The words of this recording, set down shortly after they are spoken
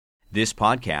This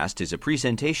podcast is a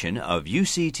presentation of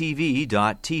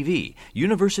UCTV.tv,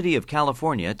 University of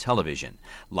California Television.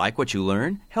 Like what you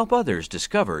learn? Help others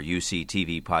discover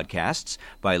UCTV podcasts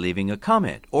by leaving a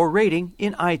comment or rating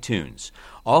in iTunes.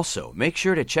 Also, make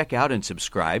sure to check out and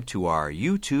subscribe to our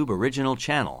YouTube original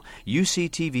channel,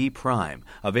 UCTV Prime,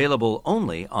 available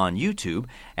only on YouTube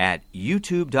at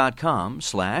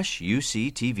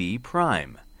youtube.com/UCTV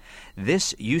Prime.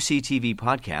 This UCTV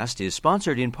podcast is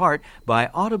sponsored in part by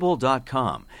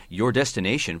Audible.com, your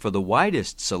destination for the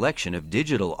widest selection of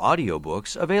digital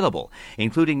audiobooks available,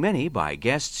 including many by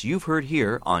guests you've heard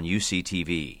here on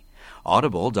UCTV.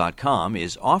 Audible.com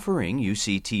is offering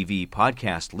UCTV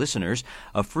podcast listeners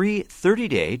a free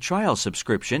 30-day trial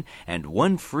subscription and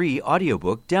one free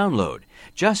audiobook download.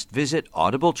 Just visit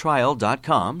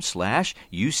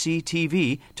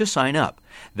audibletrial.com/UCTV to sign up.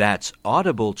 That's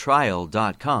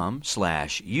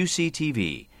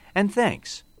audibletrial.com/UCTV. And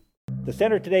thanks. The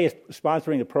Center today is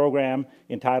sponsoring a program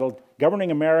entitled Governing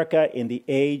America in the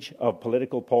Age of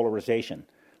Political Polarization.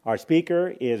 Our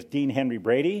speaker is Dean Henry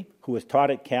Brady, who has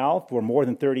taught at Cal for more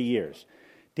than 30 years.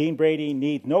 Dean Brady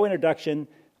needs no introduction,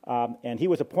 and he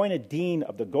was appointed Dean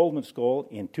of the Goldman School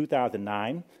in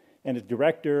 2009 and is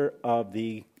Director of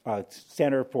the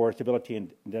Center for Civility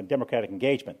and Democratic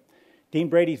Engagement. Dean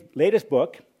Brady's latest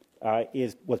book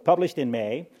was published in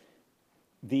May,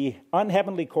 The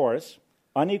Unheavenly Chorus,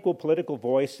 Unequal Political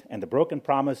Voice and the Broken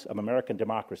Promise of American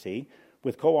Democracy,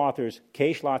 with co-authors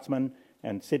Kay Schlotzman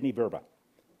and Sidney Verba.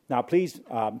 Now, please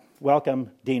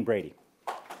welcome Dean Brady.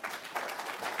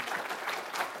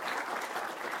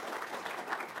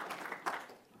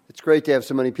 It's great to have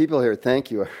so many people here.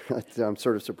 Thank you. I'm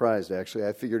sort of surprised, actually.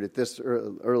 I figured at this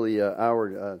early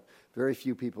hour, very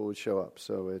few people would show up.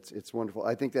 So it's wonderful.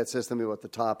 I think that says something about the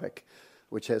topic,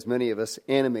 which has many of us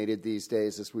animated these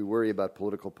days as we worry about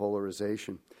political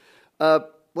polarization.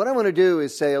 What I want to do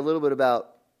is say a little bit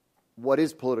about what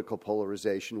is political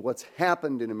polarization, what's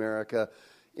happened in America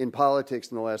in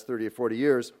politics in the last 30 or 40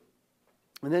 years.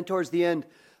 And then towards the end,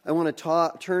 I want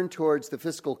to turn towards the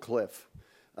fiscal cliff,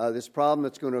 this problem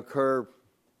that's going to occur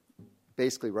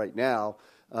basically right now,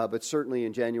 but certainly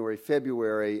in January,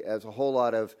 February, as a whole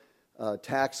lot of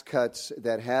tax cuts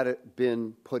that had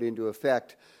been put into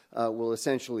effect will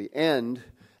essentially end,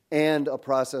 and a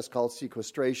process called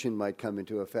sequestration might come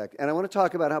into effect. And I want to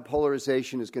talk about how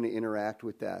polarization is going to interact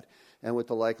with that and what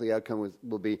the likely outcome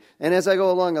will be. And as I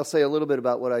go along, I'll say a little bit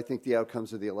about what I think the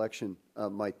outcomes of the election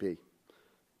might be.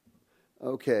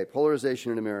 Okay,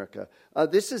 polarization in America.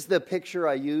 This is the picture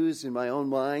I use in my own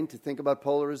mind to think about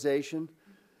polarization.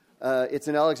 It's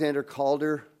an Alexander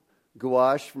Calder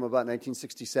gouache from about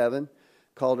 1967.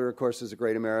 Calder, of course, is a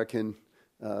great American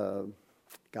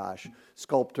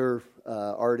sculptor,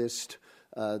 artist.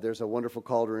 There's a wonderful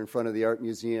Calder in front of the Art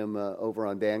Museum over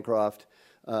on Bancroft.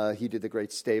 He did the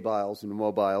great stabiles and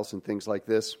mobiles and things like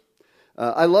this.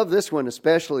 I love this one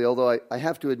especially, although I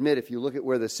have to admit, if you look at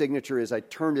where the signature is, I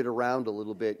turned it around a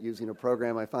little bit using a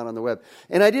program I found on the web.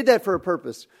 And I did that for a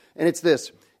purpose, and it's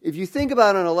this. If you think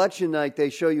about on election night, they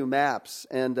show you maps,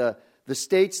 and the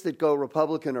states that go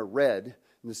Republican are red,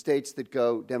 and the states that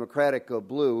go Democratic go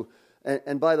blue.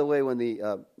 And by the way, when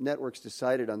the networks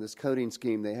decided on this coding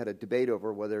scheme, they had a debate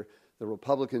over whether the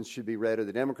Republicans should be red or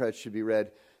the Democrats should be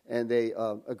red. And they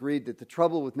agreed that the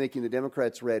trouble with making the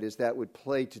Democrats red is that would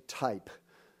play to type.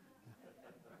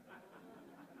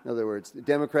 In other words, the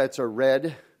Democrats are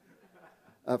red.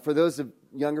 For those of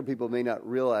younger people who may not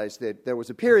realize that there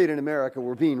was a period in America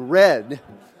where being red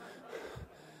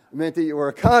meant that you were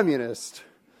a communist.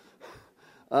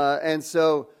 And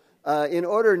so in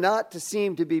order not to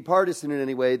seem to be partisan in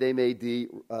any way, they made the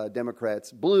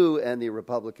Democrats blue and the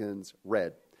Republicans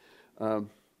red.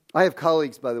 I have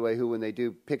colleagues, by the way, who, when they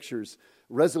do pictures,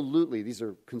 resolutely, these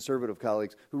are conservative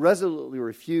colleagues, who resolutely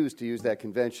refuse to use that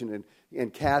convention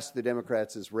and cast the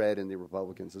Democrats as red and the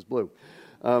Republicans as blue.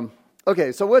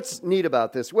 Okay, so what's neat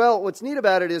about this? Well, what's neat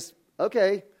about it is,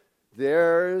 okay,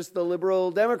 there's the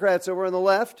liberal Democrats over on the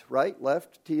left, right,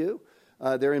 left to you.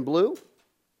 They're in blue.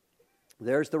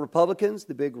 There's the Republicans,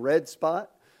 the big red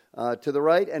spot to the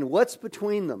right. And what's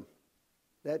between them?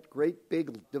 That great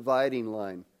big dividing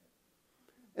line.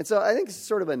 And so I think this is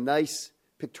sort of a nice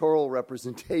pictorial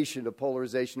representation of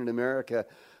polarization in America.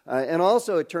 And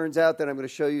also it turns out that I'm going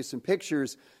to show you some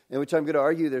pictures in which I'm going to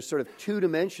argue there's sort of two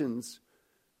dimensions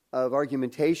of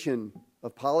argumentation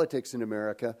of politics in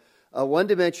America. One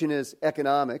dimension is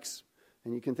economics,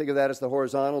 and you can think of that as the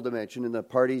horizontal dimension, and the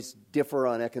parties differ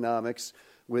on economics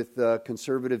with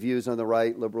conservative views on the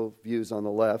right, liberal views on the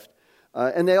left.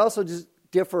 And they also just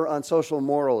differ on social and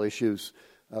moral issues,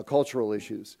 cultural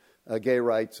issues. gay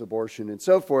rights, abortion, and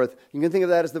so forth. You can think of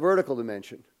that as the vertical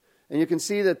dimension. And you can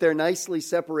see that they're nicely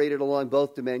separated along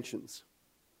both dimensions.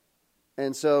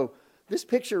 And so this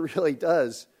picture really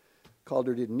does,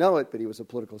 Calder didn't know it, but he was a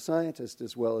political scientist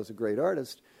as well as a great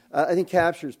artist, I think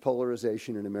captures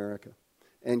polarization in America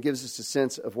and gives us a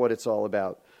sense of what it's all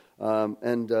about.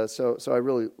 So I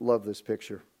really love this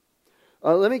picture.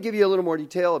 Let me give you a little more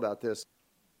detail about this.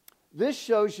 This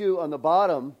shows you on the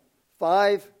bottom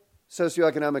 5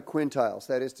 socioeconomic quintiles.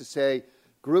 That is to say,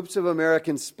 groups of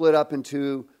Americans split up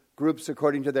into groups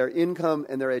according to their income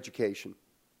and their education.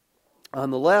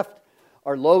 On the left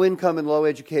are low income and low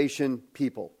education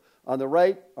people. On the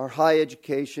right are high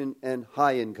education and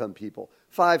high income people.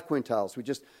 5 quintiles. We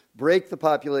just break the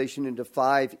population into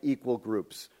 5 equal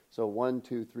groups. So 1,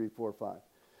 2, 3, 4, 5.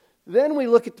 Then we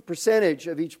look at the percentage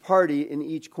of each party in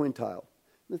each quintile.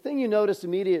 The thing you notice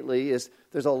immediately is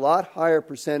there's a lot higher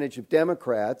percentage of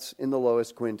Democrats in the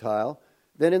lowest quintile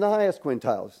than in the highest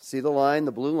quintiles. See the line,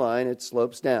 the blue line, it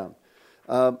slopes down.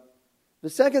 The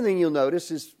second thing you'll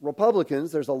notice is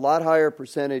Republicans. There's a lot higher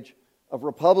percentage of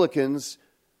Republicans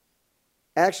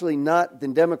actually not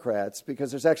than Democrats,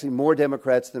 because there's actually more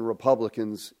Democrats than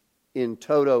Republicans in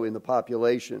toto in the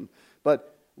population.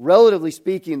 But relatively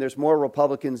speaking, there's more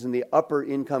Republicans in the upper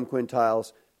income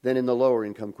quintiles than in the lower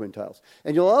income quintiles.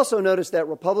 And you'll also notice that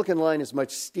Republican line is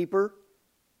much steeper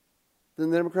than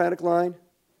the Democratic line.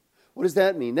 What does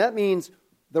that mean? That means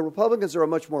the Republicans are a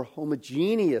much more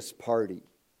homogeneous party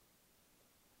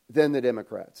than the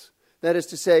Democrats. That is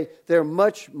to say, they're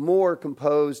much more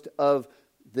composed of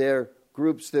their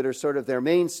groups that are sort of their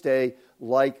mainstay,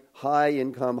 like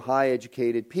high-income,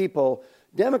 high-educated people.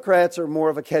 Democrats are more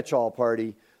of a catch-all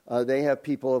party. They have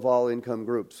people of all income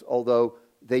groups, although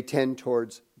they tend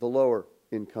towards the lower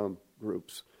income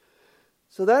groups.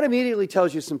 So that immediately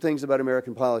tells you some things about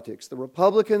American politics. The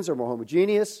Republicans are more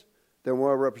homogeneous. They're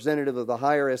more representative of the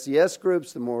higher SES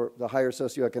groups, the higher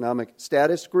socioeconomic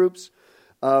status groups.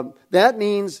 That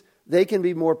means they can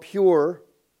be more pure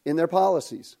in their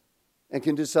policies and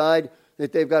can decide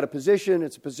that they've got a position,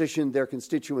 it's a position their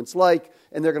constituents like,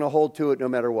 and they're going to hold to it no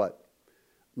matter what.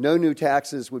 No new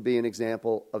taxes would be an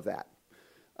example of that.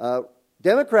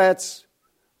 Democrats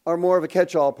are more of a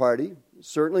catch-all party,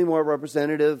 certainly more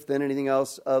representative than anything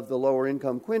else of the lower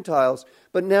income quintiles,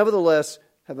 but nevertheless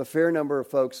have a fair number of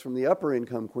folks from the upper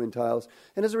income quintiles.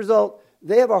 And as a result,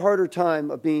 they have a harder time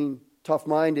of being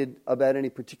tough-minded about any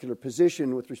particular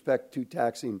position with respect to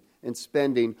taxing and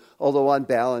spending, although on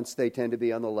balance they tend to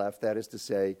be on the left. That is to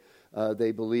say,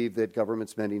 they believe that government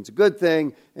spending is a good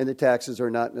thing and that taxes are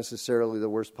not necessarily the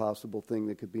worst possible thing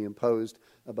that could be imposed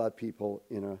about people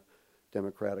in a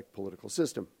democratic political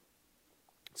system.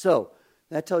 So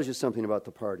that tells you something about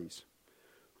the parties.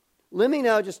 Let me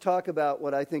now just talk about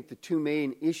what I think the 2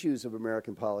 main issues of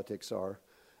American politics are.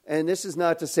 And this is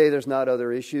not to say there's not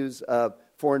other issues.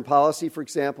 Foreign policy, for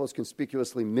example, is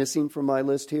conspicuously missing from my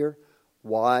list here.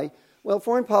 Why? Well,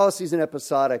 foreign policy is an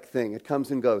episodic thing. It comes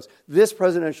and goes. This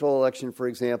presidential election, for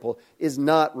example, is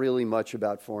not really much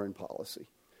about foreign policy.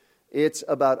 It's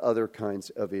about other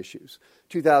kinds of issues.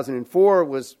 2004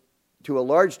 was, to a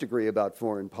large degree, about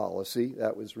foreign policy.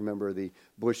 That was, remember, the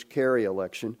Bush-Kerry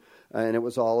election. And it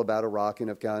was all about Iraq and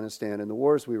Afghanistan and the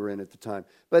wars we were in at the time.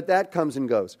 But that comes and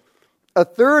goes. A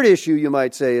third issue, you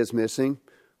might say, is missing,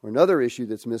 or another issue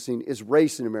that's missing, is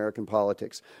race in American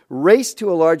politics. Race, to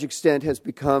a large extent, has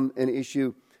become an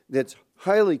issue that's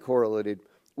highly correlated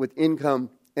with income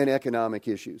and economic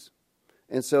issues.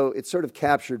 And so it's sort of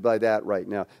captured by that right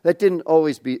now. That didn't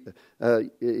always be,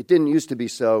 it didn't used to be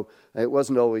so, it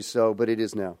wasn't always so, but it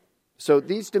is now. So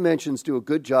these dimensions do a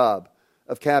good job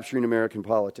of capturing American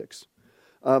politics.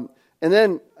 And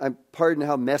then, pardon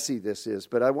how messy this is,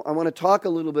 but I want to talk a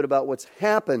little bit about what's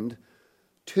happened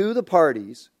to the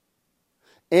parties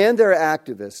and their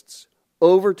activists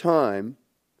over time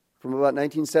from about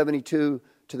 1972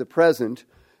 to the present.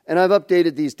 And I've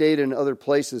updated these data in other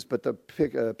places, but the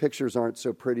pictures aren't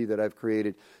so pretty that I've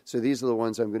created. So these are the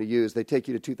ones I'm going to use. They take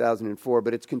you to 2004,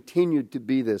 but it's continued to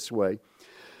be this way.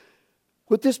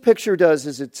 What this picture does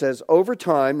is it says, over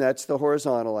time, that's the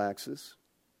horizontal axis,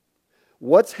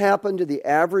 what's happened to the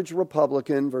average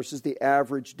Republican versus the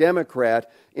average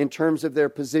Democrat in terms of their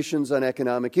positions on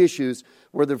economic issues,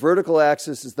 where the vertical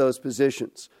axis is those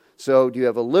positions. So do you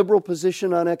have a liberal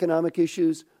position on economic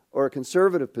issues or a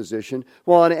conservative position?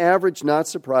 Well, on average, not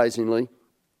surprisingly,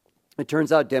 it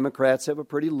turns out Democrats have a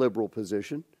pretty liberal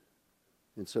position.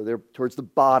 And so they're towards the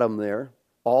bottom there.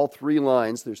 All 3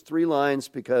 lines. There's 3 lines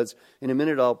because in a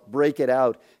minute I'll break it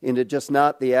out into just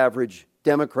not the average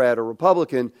Democrat or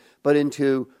Republican, but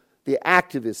into the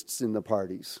activists in the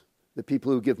parties. The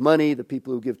people who give money, the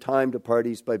people who give time to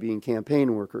parties by being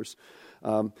campaign workers.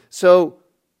 So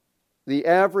the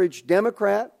average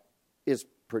Democrat is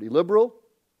pretty liberal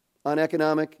on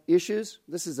economic issues.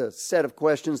 This is a set of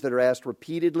questions that are asked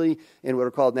repeatedly in what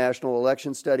are called national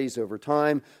election studies over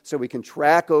time, so we can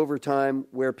track over time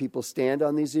where people stand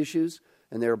on these issues,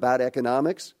 and they're about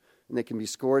economics, and they can be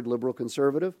scored liberal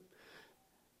conservative.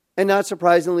 And not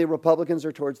surprisingly, Republicans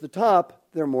are towards the top.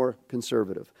 They're more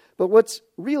conservative. But what's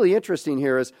really interesting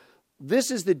here is this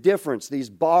is the difference. These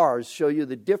bars show you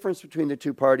the difference between the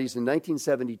two parties in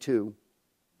 1972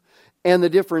 and the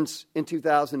difference in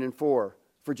 2004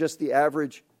 for just the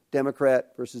average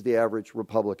Democrat versus the average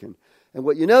Republican. And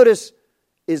what you notice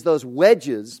is those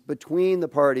wedges between the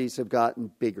parties have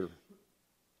gotten bigger.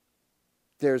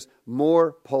 There's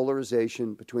more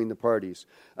polarization between the parties.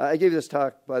 I gave this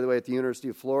talk, by the way, at the University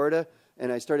of Florida,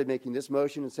 and I started making this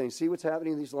motion and saying, see what's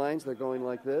happening in these lines? They're going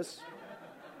like this.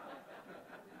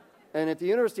 And at the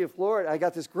University of Florida, I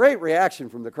got this great reaction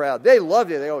from the crowd. They loved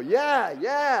it. They go, yeah,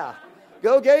 yeah.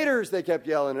 Go Gators, they kept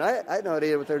yelling. And I had no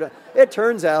idea what they're doing. It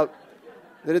turns out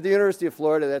that at the University of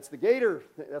Florida, that's the Gator.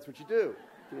 That's what you do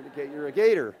to indicate you're a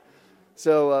Gator.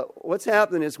 So what's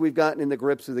happened is we've gotten in the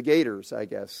grips of the Gators, I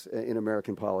guess, in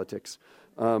American politics.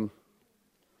 So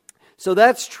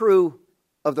that's true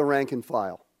of the rank and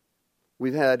file.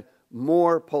 We've had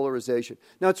more polarization.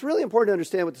 Now, it's really important to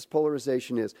understand what this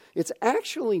polarization is. It's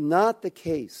actually not the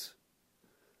case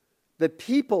that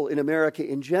people in America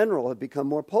in general have become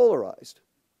more polarized.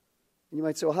 And you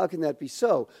might say, well, how can that be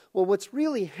so? Well, what's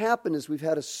really happened is we've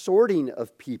had a sorting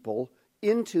of people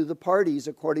into the parties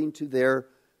according to their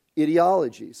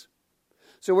ideologies.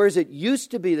 So whereas it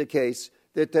used to be the case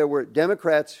that there were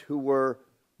Democrats who were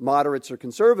moderates or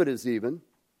conservatives even,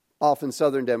 often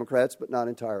Southern Democrats, but not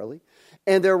entirely,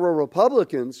 and there were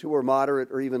Republicans who were moderate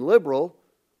or even liberal,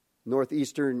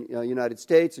 northeastern United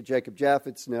States, a Jacob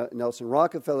Jaffe's, Nelson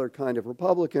Rockefeller kind of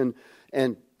Republican,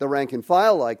 and the rank and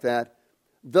file like that,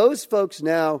 those folks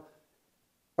now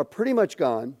are pretty much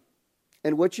gone,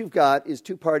 and what you've got is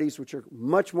two parties which are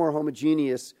much more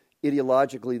homogeneous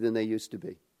ideologically than they used to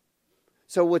be.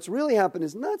 So what's really happened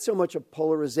is not so much a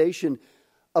polarization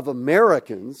of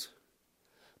Americans,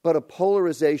 but a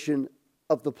polarization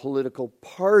of the political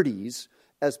parties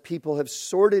as people have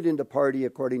sorted into party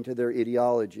according to their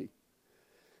ideology.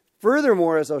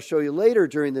 Furthermore, as I'll show you later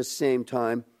during this same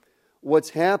time,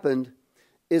 what's happened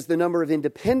is the number of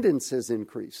independents has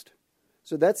increased.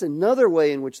 So that's another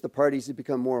way in which the parties have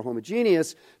become more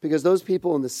homogeneous, because those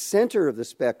people in the center of the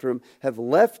spectrum have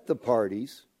left the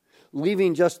parties,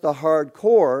 leaving just the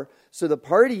hardcore, so the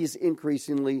parties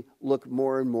increasingly look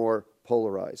more and more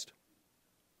polarized.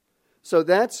 So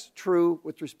that's true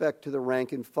with respect to the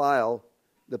rank and file,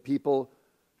 the people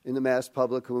in the mass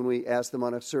public who, when we ask them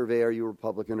on a survey, are you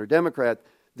Republican or Democrat,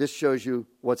 this shows you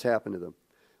what's happened to them.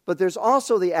 But there's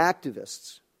also the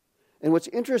activists. And what's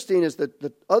interesting is that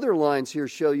the other lines here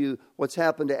show you what's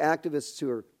happened to activists who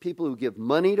are people who give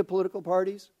money to political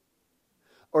parties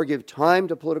or give time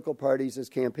to political parties as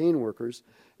campaign workers.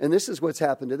 And this is what's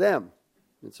happened to them.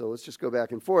 And so let's just go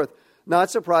back and forth.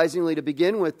 Not surprisingly, to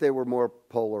begin with, they were more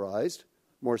polarized,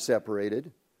 more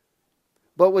separated.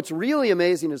 But what's really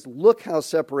amazing is look how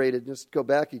separated. Just go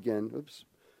back again. Oops.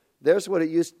 That's what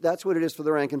it is for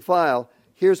the rank and file.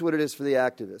 Here's what it is for the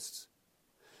activists.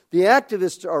 The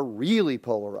activists are really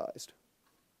polarized.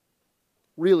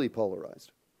 Really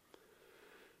polarized.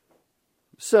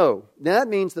 So that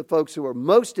means the folks who are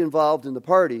most involved in the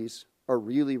parties are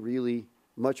really, really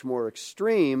much more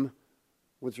extreme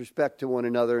with respect to one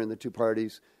another in the two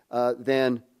parties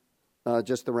than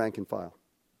just the rank and file.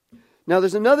 Now,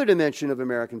 there's another dimension of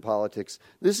American politics.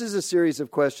 This is a series of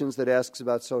questions that asks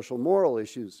about social moral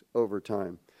issues over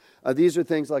time. These are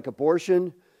things like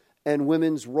abortion and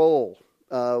women's role,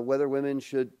 whether women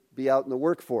should be out in the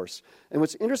workforce. And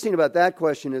what's interesting about that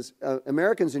question is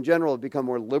Americans in general have become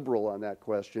more liberal on that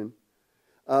question,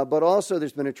 but also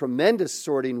there's been a tremendous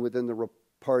sorting within the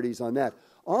parties on that.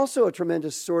 Also a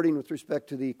tremendous sorting with respect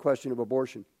to the question of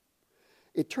abortion.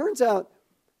 It turns out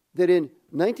that in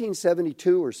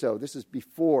 1972 or so, this is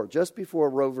just before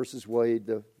Roe versus Wade,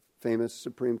 the famous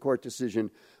Supreme Court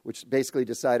decision, which basically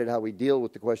decided how we deal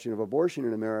with the question of abortion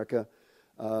in America,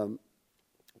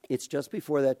 it's just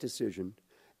before that decision.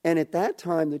 And at that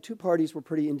time, the two parties were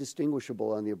pretty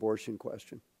indistinguishable on the abortion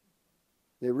question.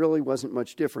 There really wasn't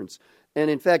much difference.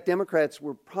 And in fact, Democrats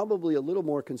were probably a little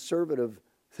more conservative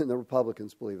than the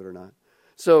Republicans, believe it or not.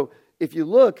 So if you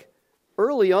look,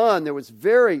 early on, there was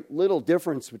very little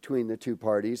difference between the two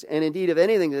parties. And indeed, if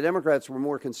anything, the Democrats were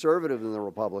more conservative than the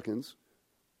Republicans.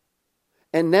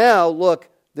 And now, look,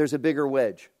 there's a bigger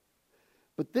wedge.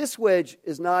 But this wedge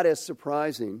is not as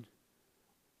surprising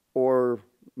or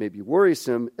maybe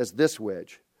worrisome as this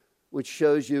wedge, which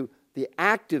shows you the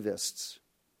activists.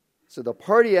 So the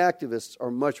party activists are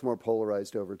much more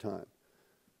polarized over time.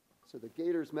 So the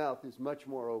gator's mouth is much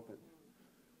more open.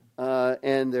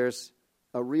 And there's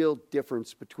a real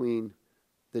difference between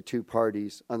the two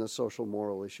parties on the social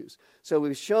moral issues. So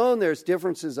we've shown there's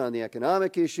differences on the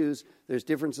economic issues, there's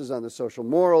differences on the social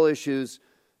moral issues,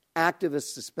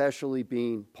 activists especially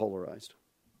being polarized.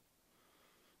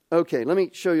 Okay, let me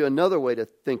show you another way to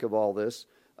think of all this.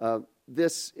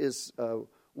 This is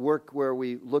work where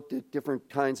we looked at different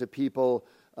kinds of people,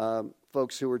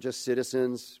 folks who were just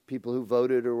citizens, people who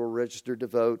voted or were registered to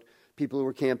vote, people who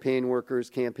were campaign workers,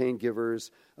 campaign givers,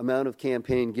 amount of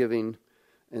campaign giving,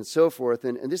 and so forth.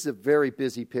 And this is a very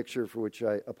busy picture for which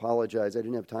I apologize. I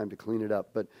didn't have time to clean it up.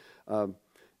 But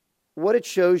what it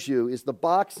shows you is the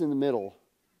box in the middle.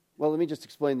 Well, let me just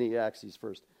explain the axes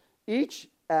first. Each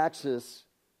axis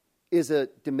is a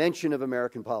dimension of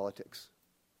American politics.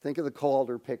 Think of the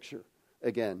Calder picture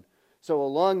again. So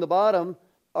along the bottom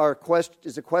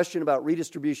is a question about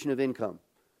redistribution of income.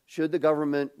 Should the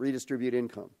government redistribute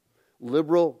income?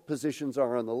 Liberal positions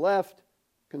are on the left.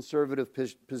 Conservative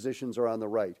positions are on the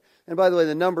right. And by the way,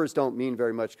 the numbers don't mean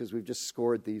very much because we've just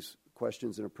scored these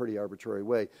questions in a pretty arbitrary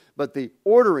way. But the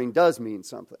ordering does mean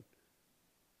something.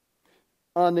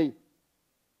 On the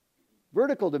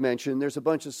vertical dimension, there's a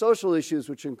bunch of social issues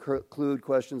which include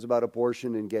questions about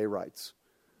abortion and gay rights.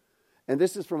 And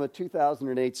this is from a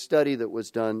 2008 study that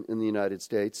was done in the United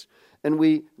States. And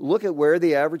we look at where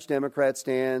the average Democrat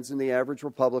stands and the average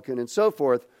Republican and so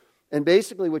forth. And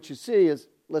basically what you see is,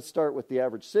 let's start with the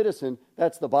average citizen.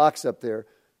 That's the box up there.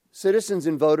 Citizens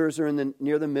and voters are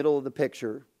near the middle of the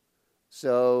picture.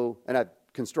 So, and I've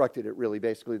constructed it really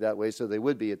basically that way so they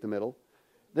would be at the middle.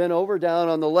 Then over down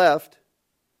on the left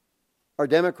are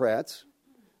Democrats.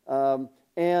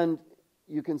 And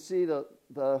you can see the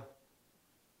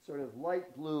sort of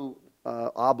light blue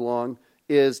oblong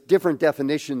is different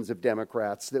definitions of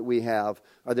Democrats that we have.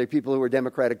 Are they people who are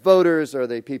Democratic voters? Are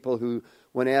they people who,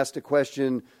 when asked a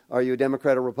question, are you a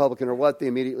Democrat or Republican or what, they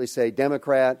immediately say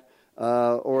Democrat?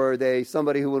 Or are they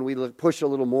somebody who, when we push a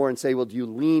little more and say, well, do you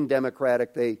lean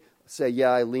Democratic, they say, yeah,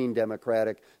 I lean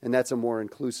Democratic, and that's a more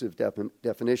inclusive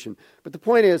definition. But the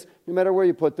point is, no matter where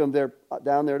you put them, they're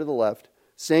down there to the left.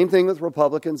 Same thing with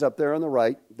Republicans up there on the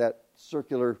right, that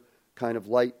circular kind of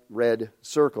light red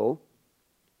circle.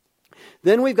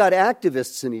 Then we've got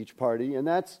activists in each party, and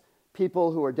that's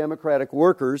people who are Democratic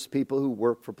workers, people who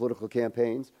work for political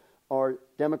campaigns, are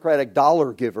Democratic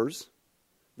dollar givers.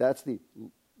 That's the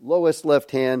lowest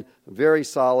left hand, very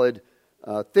solid,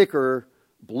 thicker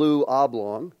blue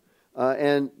oblong.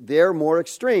 And they're more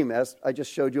extreme, as I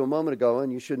just showed you a moment ago,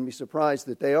 and you shouldn't be surprised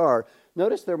that they are.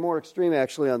 Notice they're more extreme,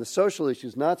 actually, on the social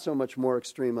issues, not so much more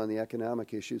extreme on the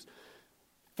economic issues.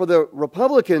 For the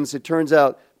Republicans, it turns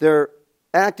out their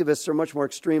activists are much more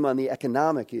extreme on the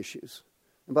economic issues.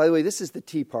 And by the way, this is the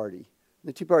Tea Party.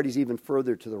 The Tea Party is even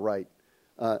further to the right.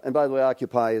 And by the way,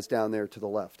 Occupy is down there to the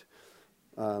left.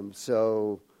 I've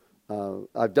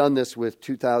done this with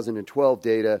 2012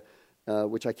 data,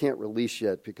 which I can't release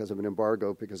yet because of an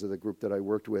embargo, because of the group that I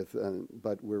worked with,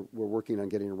 but we're working on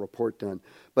getting a report done.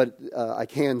 But I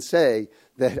can say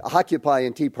that Occupy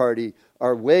and Tea Party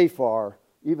are way far,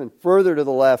 even further to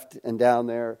the left and down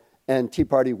there, and Tea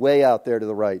Party way out there to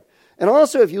the right. And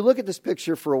also, if you look at this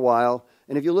picture for a while,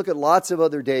 and if you look at lots of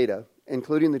other data,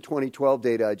 including the 2012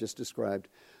 data I just described,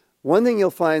 one thing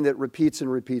you'll find that repeats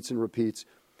and repeats and repeats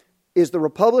is the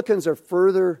Republicans are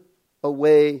further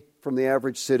away from the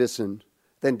average citizen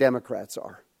than Democrats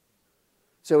are.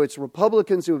 So it's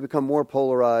Republicans who have become more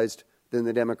polarized than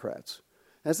the Democrats.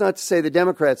 That's not to say the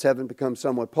Democrats haven't become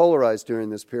somewhat polarized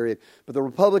during this period, but the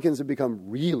Republicans have become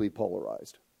really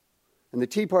polarized. And the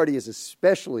Tea Party is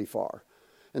especially far.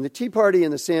 And the Tea Party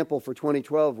in the sample for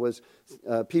 2012 was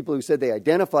people who said they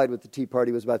identified with the Tea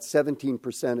Party was about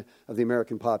 17% of the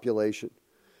American population.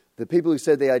 The people who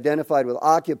said they identified with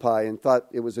Occupy and thought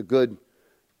it was a good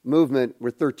movement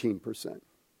were 13%.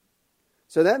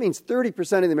 So that means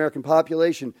 30% of the American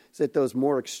population is at those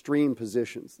more extreme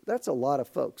positions. That's a lot of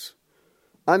folks.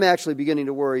 I'm actually beginning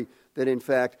to worry that, in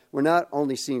fact, we're not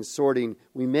only seeing sorting,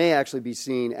 we may actually be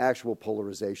seeing actual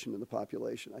polarization in the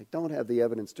population. I don't have the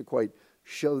evidence to quite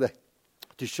show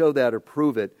that or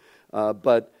prove it,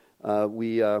 but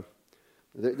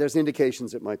there's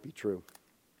indications it might be true.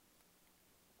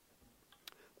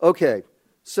 Okay,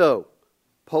 so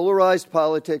polarized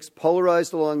politics,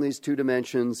 polarized along these two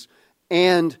dimensions,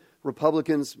 and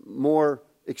Republicans more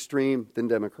extreme than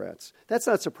Democrats. That's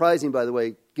not surprising, by the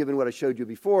way, given what I showed you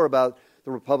before about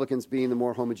the Republicans being the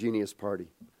more homogeneous party.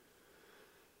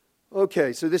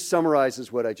 Okay, so this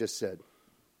summarizes what I just said.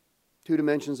 2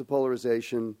 dimensions of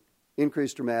polarization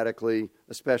increased dramatically,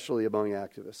 especially among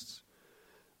activists.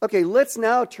 Okay, let's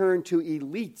now turn to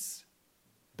elites,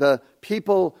 the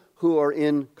people who are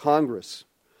in Congress.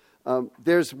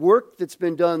 There's work that's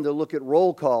been done to look at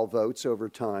roll call votes over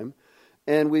time,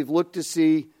 and we've looked to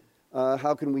see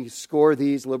how can we score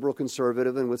these, liberal,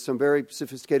 conservative, and with some very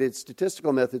sophisticated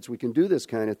statistical methods we can do this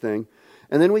kind of thing,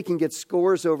 and then we can get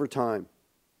scores over time.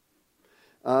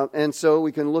 And so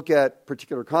we can look at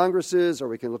particular Congresses, or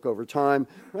we can look over time.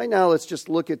 Right now, let's just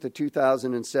look at the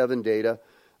 2007 data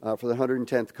for the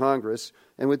 110th Congress.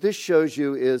 And what this shows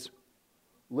you is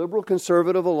liberal,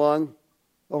 conservative along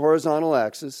the horizontal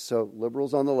axis. So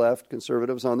liberals on the left,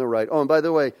 conservatives on the right. Oh, and by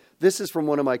the way, this is from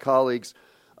one of my colleagues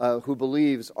who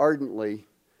believes ardently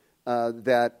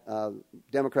that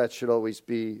Democrats should always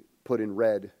be put in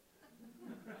red.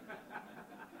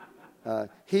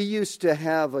 He used to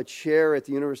have a chair at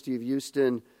the University of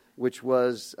Houston, which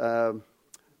was,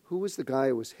 who was the guy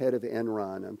who was head of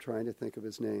Enron? I'm trying to think of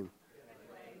his name.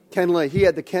 Ken Lay. He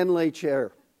had the Ken Lay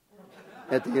chair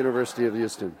at the University of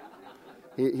Houston.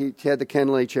 He had the Ken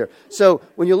Lay chair. So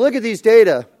when you look at these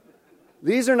data,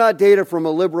 these are not data from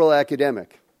a liberal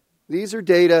academic. These are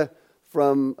data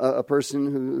from a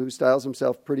person who styles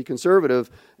himself pretty conservative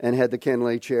and had the Ken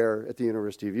Lay chair at the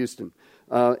University of Houston.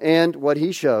 And what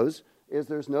he shows is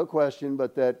there's no question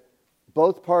but that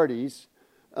both parties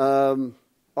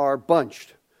are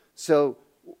bunched. So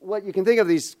what you can think of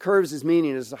these curves as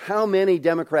meaning is how many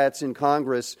Democrats in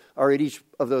Congress are at each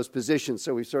of those positions.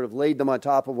 So we've sort of laid them on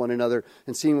top of one another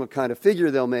and seen what kind of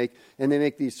figure they'll make, and they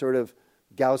make these sort of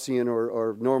Gaussian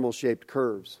or normal-shaped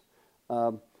curves.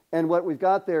 And what we've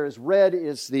got there is red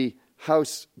is the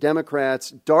House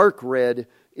Democrats, dark red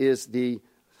is the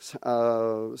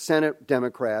Senate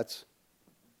Democrats,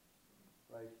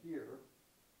 right here.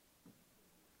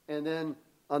 And then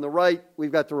on the right,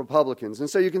 we've got the Republicans. And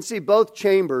so you can see both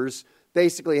chambers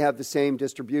basically have the same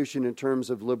distribution in terms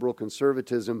of liberal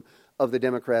conservatism of the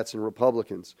Democrats and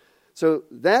Republicans. So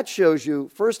that shows you,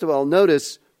 first of all,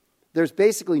 notice there's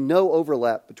basically no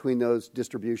overlap between those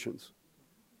distributions.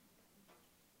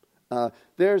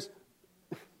 There's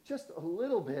just a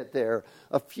little bit there,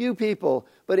 a few people,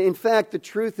 but in fact the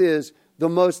truth is the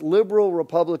most liberal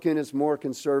Republican is more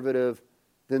conservative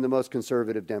than the most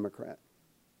conservative Democrat.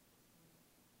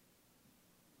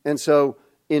 And so,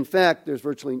 in fact, there's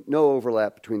virtually no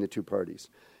overlap between the two parties.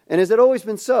 And has it always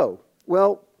been so?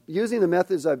 Well, using the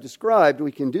methods I've described,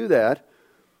 we can do that.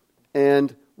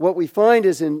 And what we find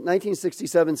is in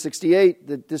 1967-68,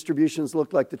 the distributions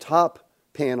looked like the top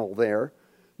panel there.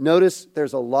 Notice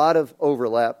there's a lot of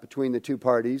overlap between the two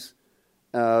parties.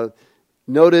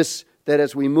 Notice that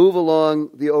as we move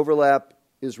along, the overlap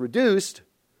is reduced,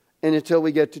 and until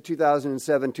we get to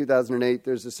 2007, 2008,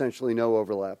 there's essentially no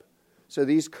overlap. So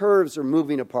these curves are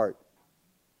moving apart.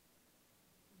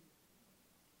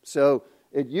 So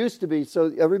it used to be,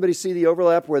 so everybody see the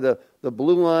overlap where the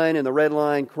blue line and the red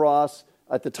line cross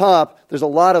at the top? There's a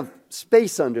lot of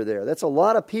space under there. That's a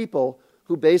lot of people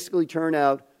who basically turn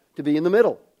out to be in the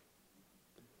middle.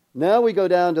 Now we go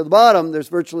down to the bottom, there's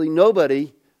virtually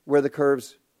nobody where the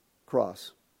curves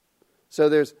cross. So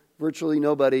there's virtually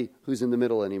nobody who's in the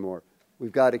middle anymore.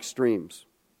 We've got extremes.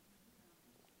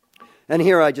 And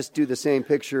here I just do the same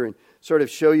picture and sort of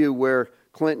show you where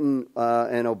Clinton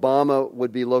and Obama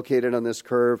would be located on this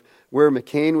curve, where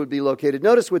McCain would be located.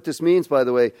 Notice what this means, by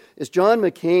the way, is John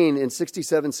McCain in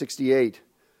 67-68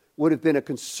 would have been a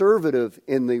conservative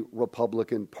in the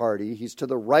Republican Party. He's to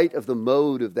the right of the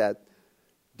mode of that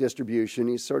distribution.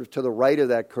 He's sort of to the right of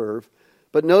that curve.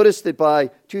 But notice that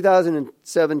by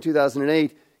 2007,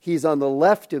 2008, he's on the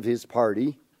left of his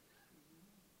party.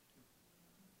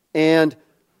 And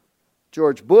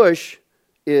George Bush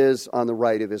is on the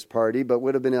right of his party, but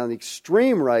would have been on the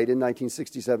extreme right in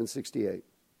 1967-68.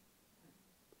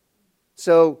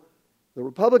 So the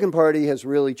Republican Party has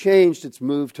really changed. It's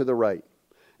moved to the right.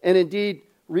 And indeed,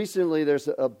 recently there's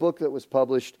a book that was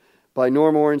published by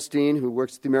Norm Ornstein, who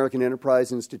works at the American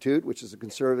Enterprise Institute, which is a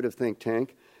conservative think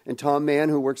tank, and Tom Mann,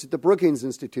 who works at the Brookings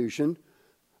Institution,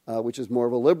 which is more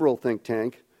of a liberal think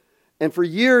tank. And for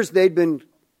years they'd been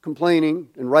complaining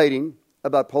and writing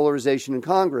about polarization in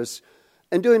Congress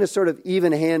and doing a sort of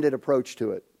even-handed approach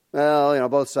to it. Well,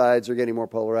 both sides are getting more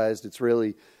polarized. It's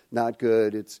really not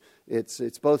good.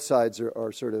 It's both sides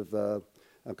are sort of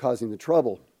causing the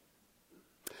trouble.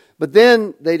 But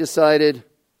then they decided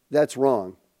that's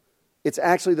wrong. It's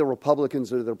actually the Republicans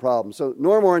that are the problem. So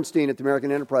Norm Ornstein at the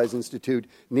American Enterprise Institute,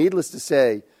 needless to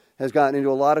say, has gotten into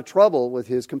a lot of trouble with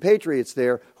his compatriots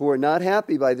there who are not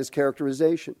happy by this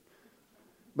characterization.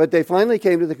 But they finally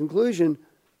came to the conclusion,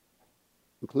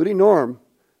 including Norm,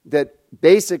 that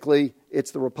basically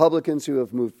it's the Republicans who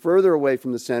have moved further away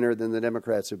from the center than the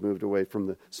Democrats have moved away from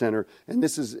the center. And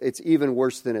it's even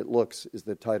worse than it looks, is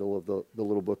the title of the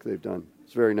little book they've done.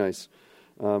 It's very nice.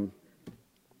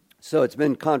 So it's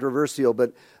been controversial,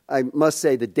 but I must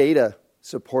say the data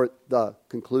support the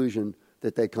conclusion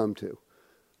that they come to.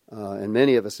 And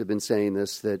many of us have been saying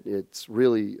this, that it's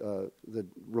really the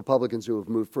Republicans who have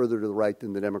moved further to the right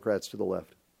than the Democrats to the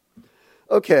left.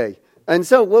 Okay, and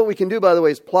so what we can do, by the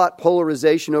way, is plot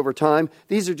polarization over time.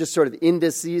 These are just sort of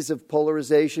indices of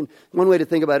polarization. One way to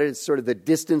think about it is sort of the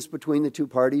distance between the two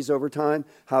parties over time.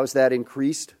 How has that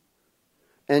increased?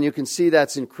 And you can see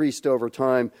that's increased over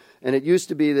time. And it used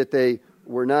to be that they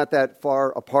were not that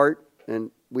far apart,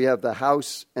 and we have the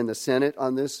House and the Senate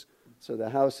on this. So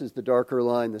the House is the darker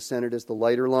line, the Senate is the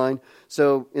lighter line.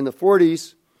 So in the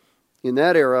 40s, in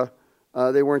that era,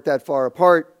 they weren't that far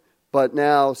apart. But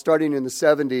now, starting in the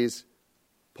 70s,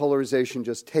 polarization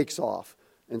just takes off.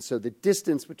 And so the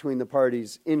distance between the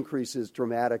parties increases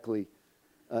dramatically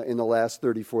in the last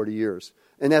 30, 40 years.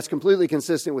 And that's completely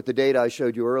consistent with the data I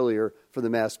showed you earlier for the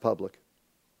mass public.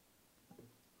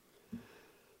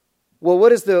 Well,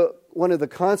 what is one of the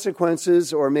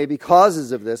consequences or maybe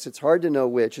causes of this? It's hard to know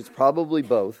which. It's probably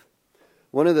both.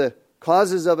 One of the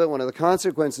causes of it, one of the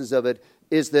consequences of it,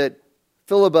 is that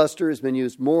filibuster has been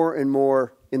used more and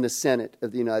more in the Senate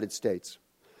of the United States.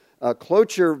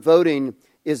 Cloture voting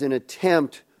is an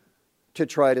attempt to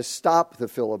try to stop the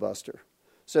filibuster.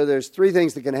 So there's three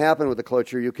things that can happen with the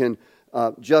cloture. You can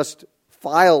just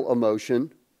file a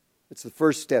motion. It's the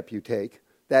first step you take.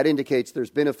 That indicates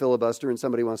there's been a filibuster and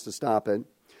somebody wants to stop it.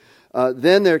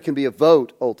 Then there can be a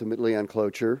vote, ultimately, on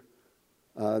cloture.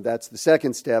 That's the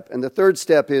second step. And the third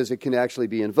step is it can actually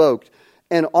be invoked.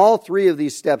 And all three of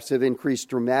these steps have increased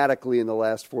dramatically in the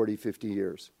last 40, 50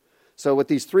 years. So what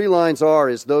these three lines are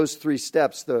is those three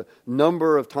steps, the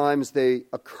number of times they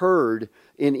occurred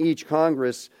in each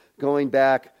Congress going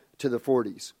back to the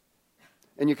 40s.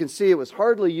 And you can see it was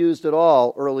hardly used at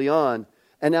all early on,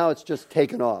 and now it's just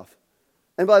taken off.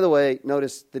 And by the way,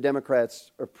 notice the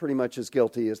Democrats are pretty much as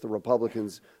guilty as the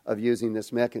Republicans of using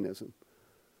this mechanism.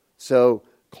 So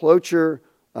cloture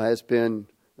has been,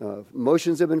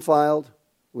 motions have been filed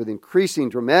with increasing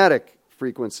dramatic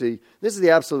frequency. This is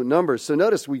the absolute numbers. So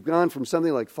notice we've gone from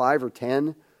something like 5 or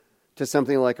 10 to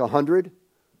something like 100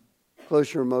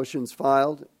 cloture motions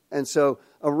filed. And so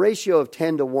a ratio of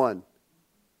 10 to 1.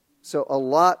 So a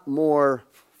lot more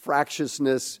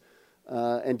fractiousness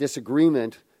and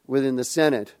disagreement within the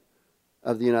Senate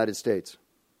of the United States.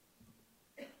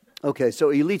 Okay, so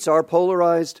elites are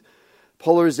polarized.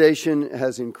 Polarization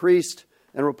has increased,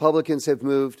 and Republicans have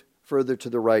moved further to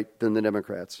the right than the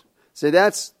Democrats. So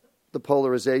that's the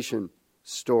polarization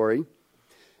story.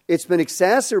 It's been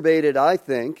exacerbated, I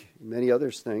think, many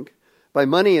others think, by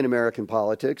money in American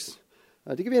politics.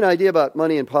 To give you an idea about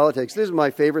money in politics, this is my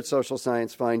favorite social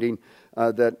science finding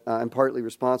that I'm partly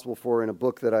responsible for in a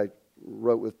book that I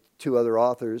wrote with two other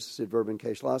authors, Sid Verba and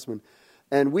Kay Schlossman.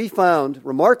 And we found,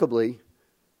 remarkably,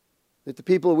 that the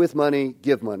people with money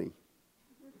give money.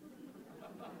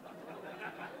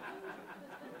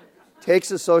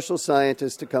 Takes a social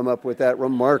scientist to come up with that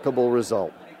remarkable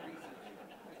result.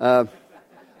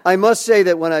 I must say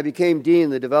that when I became dean,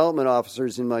 the development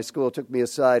officers in my school took me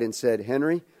aside and said,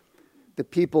 "Henry, the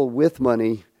people with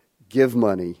money give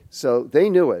money." So they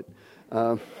knew it.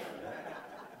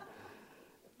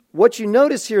 What you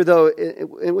notice here, though,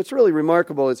 and what's really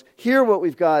remarkable is here what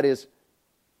we've got is,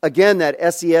 again, that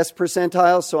SES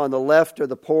percentile. So on the left are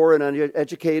the poor and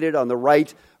uneducated. On the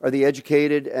right are the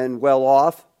educated and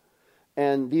well-off.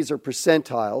 And these are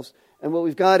percentiles. And what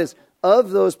we've got is, of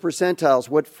those percentiles,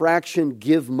 what fraction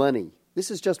give money? This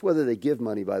is just whether they give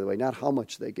money, by the way, not how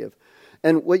much they give.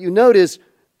 And what you note is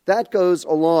that goes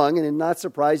along, and not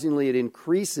surprisingly, it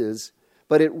increases,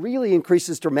 but it really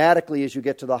increases dramatically as you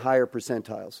get to the higher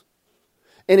percentiles.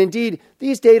 And indeed,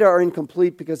 these data are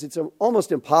incomplete because it's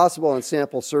almost impossible on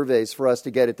sample surveys for us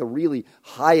to get at the really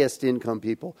highest income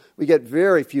people. We get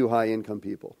very few high income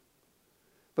people.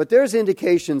 But there's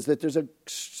indications that there's an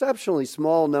exceptionally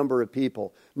small number of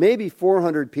people, maybe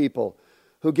 400 people,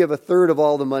 who give a third of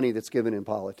all the money that's given in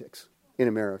politics in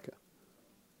America.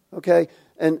 Okay?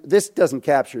 And this doesn't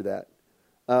capture that.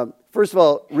 First of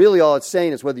all, really all it's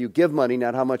saying is whether you give money,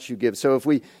 not how much you give. So if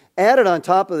we added on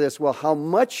top of this, well, how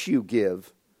much you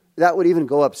give, that would even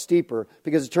go up steeper,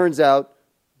 because it turns out,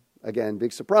 again,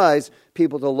 big surprise,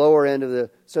 people at the lower end of the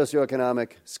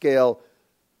socioeconomic scale,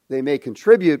 they may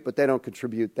contribute, but they don't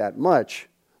contribute that much.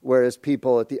 whereas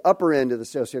people at the upper end of the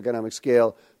socioeconomic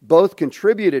scale both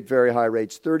contribute at very high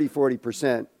rates, 30,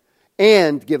 40%,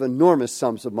 and give enormous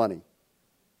sums of money.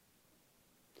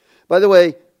 By the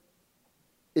way,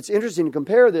 it's interesting to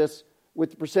compare this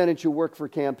with the percentage who work for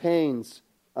campaigns,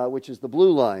 which is the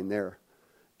blue line there.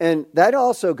 And that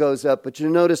also goes up, but you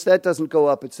notice that doesn't go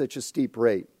up at such a steep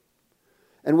rate.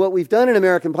 And what we've done in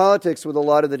American politics with a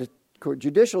lot of the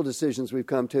judicial decisions we've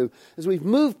come to is we've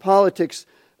moved politics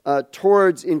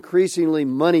towards increasingly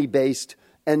money-based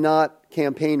and not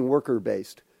campaign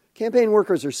worker-based. Campaign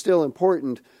workers are still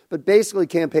important, but basically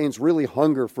campaigns really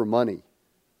hunger for money.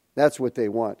 That's what they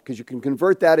want, because you can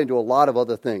convert that into a lot of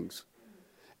other things.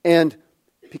 And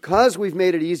because we've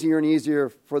made it easier and easier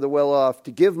for the well-off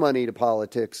to give money to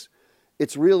politics,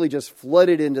 it's really just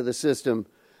flooded into the system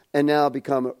and now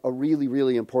become a really,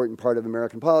 really important part of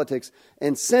American politics.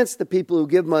 And since the people who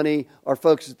give money are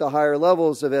folks at the higher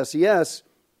levels of SES,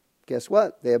 guess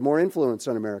what? They have more influence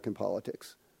on American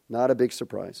politics. Not a big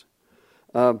surprise.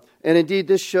 And indeed,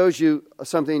 this shows you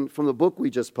something from the book we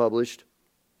just published.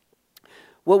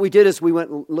 What we did is we went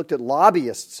and looked at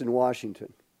lobbyists in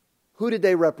Washington. Who did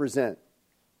they represent?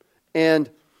 And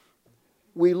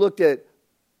we looked at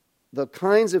the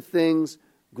kinds of things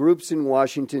groups in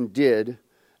Washington did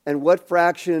and what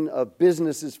fraction of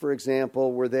businesses, for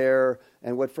example, were there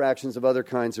and what fractions of other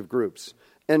kinds of groups.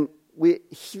 And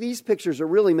these pictures are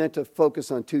really meant to focus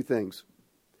on two things.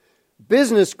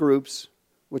 Business groups,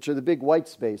 which are the big white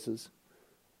spaces,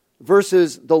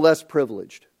 versus the less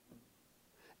privileged.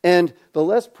 And the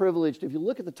less privileged, if you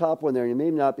look at the top one there, you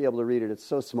may not be able to read it, it's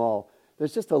so small.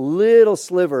 There's just a little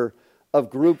sliver of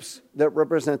groups that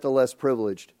represent the less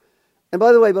privileged. And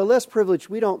by the way, by less privileged,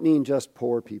 we don't mean just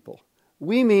poor people.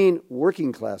 We mean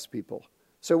working class people.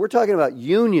 So we're talking about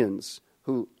unions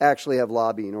who actually have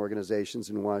lobbying organizations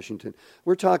in Washington.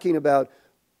 We're talking about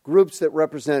groups that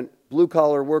represent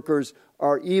blue-collar workers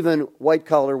or even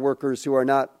white-collar workers who are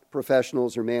not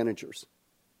professionals or managers.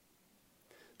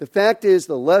 The fact is,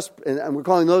 and we're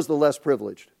calling those the less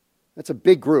privileged. That's a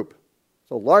big group.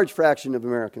 It's a large fraction of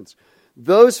Americans.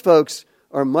 Those folks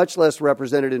are much less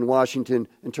represented in Washington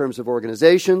in terms of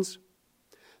organizations.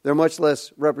 They're much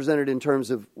less represented in terms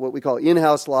of what we call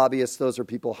in-house lobbyists. Those are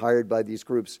people hired by these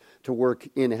groups to work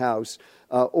in-house,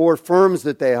 or firms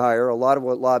that they hire. A lot of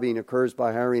what lobbying occurs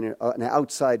by hiring an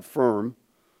outside firm.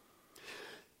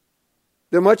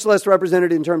 They're much less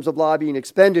represented in terms of lobbying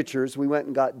expenditures. We went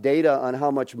and got data on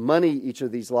how much money each of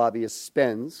these lobbyists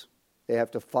spends. They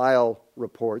have to file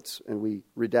reports, and we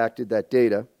redacted that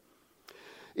data.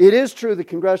 It is true that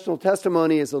congressional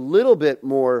testimony is a little bit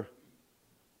more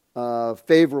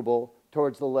favorable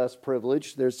towards the less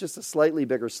privileged. There's just a slightly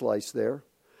bigger slice there.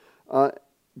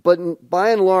 But by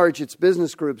and large, it's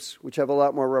business groups which have a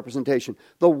lot more representation.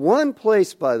 The one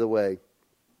place, by the way,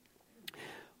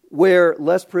 where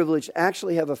less privileged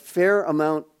actually have a fair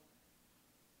amount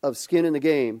of skin in the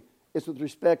game is with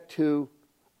respect to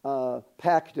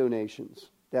PAC donations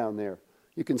down there.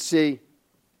 You can see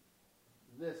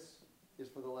this is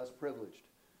for the less privileged.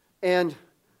 And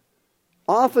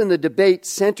often the debate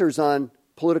centers on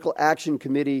political action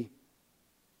committee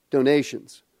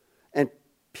donations. And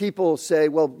people say,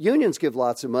 well, unions give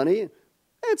lots of money.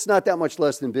 It's not that much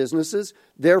less than businesses.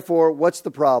 Therefore, what's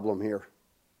the problem here?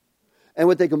 And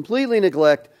what they completely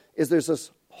neglect is there's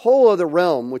this whole other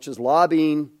realm, which is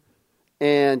lobbying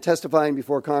and testifying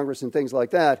before Congress and things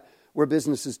like that, where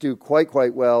businesses do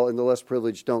quite well and the less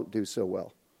privileged don't do so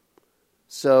well.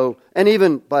 So, and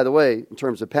even, by the way, in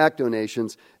terms of PAC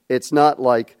donations, it's not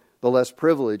like the less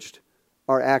privileged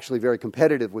are actually very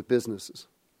competitive with businesses.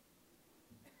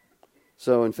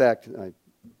 So, in fact, I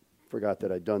forgot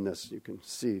that I'd done this. You can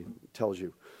see, it tells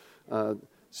you.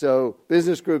 So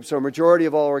business groups are majority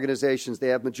of all organizations. They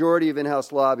have majority of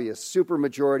in-house lobbyists,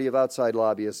 supermajority of outside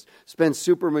lobbyists, spend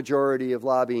supermajority of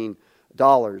lobbying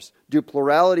dollars, do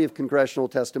plurality of congressional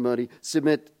testimony,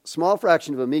 submit small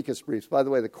fraction of amicus briefs. By the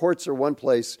way, the courts are one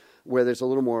place where there's a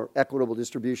little more equitable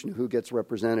distribution of who gets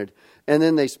represented. And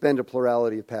then they spend a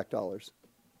plurality of PAC dollars.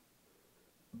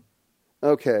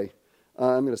 Okay,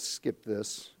 I'm going to skip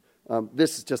this.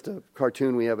 This is just a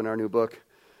cartoon we have in our new book.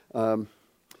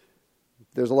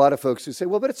 There's a lot of folks who say,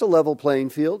 well, but it's a level playing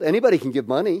field. Anybody can give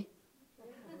money.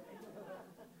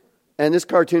 And this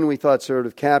cartoon we thought sort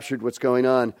of captured what's going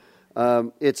on.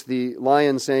 It's the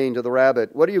lion saying to the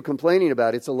rabbit, what are you complaining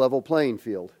about? It's a level playing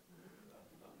field.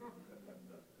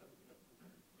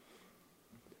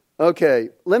 Okay,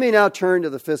 let me now turn to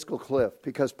the fiscal cliff,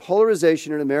 because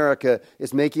polarization in America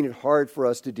is making it hard for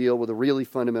us to deal with a really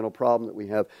fundamental problem that we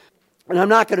have. And I'm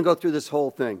not going to go through this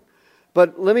whole thing.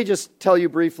 But let me just tell you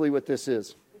briefly what this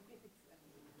is.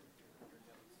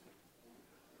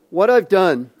 what I've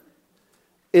done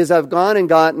is I've gone and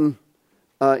gotten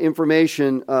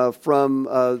information from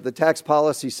the Tax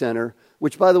Policy Center,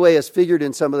 which, by the way, has figured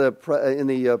in some of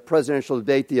the presidential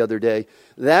debate the other day.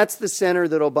 That's the center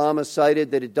that Obama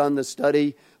cited that had done the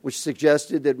study, which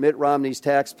suggested that Mitt Romney's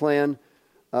tax plan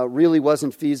really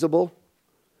wasn't feasible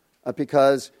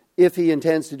because if he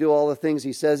intends to do all the things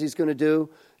he says he's going to do,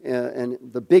 and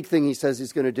the big thing he says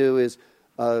he's going to do is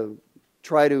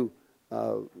try to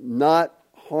not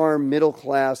harm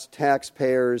middle-class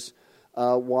taxpayers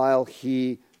while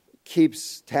he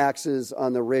keeps taxes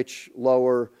on the rich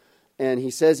lower. And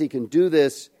he says he can do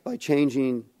this by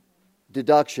changing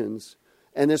deductions.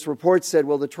 And this report said,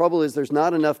 well, the trouble is there's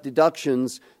not enough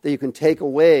deductions that you can take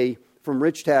away from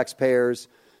rich taxpayers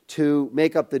to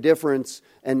make up the difference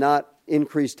and not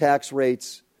increase tax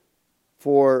rates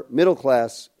for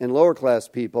middle-class and lower-class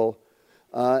people.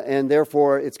 And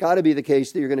therefore, it's got to be the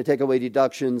case that you're going to take away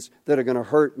deductions that are going to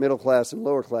hurt middle-class and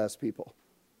lower-class people.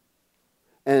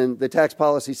 And the Tax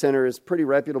Policy Center is a pretty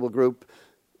reputable group,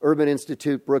 Urban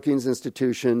Institute, Brookings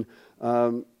Institution,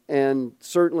 and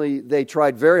certainly they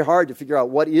tried very hard to figure out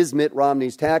what is Mitt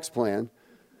Romney's tax plan.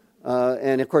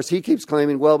 And, of course, he keeps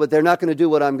claiming, well, but they're not going to do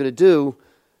what I'm going to do.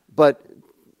 But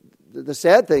the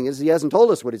sad thing is he hasn't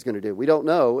told us what he's going to do. We don't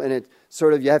know, and it's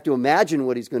sort of you have to imagine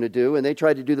what he's going to do, and they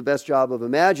tried to do the best job of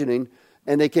imagining,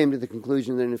 and they came to the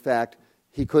conclusion that, in fact,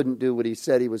 he couldn't do what he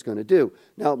said he was going to do.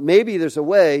 Now, maybe there's a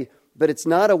way, but it's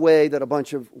not a way that a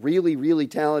bunch of really, really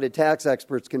talented tax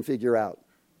experts can figure out.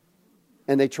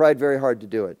 And they tried very hard to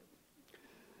do it.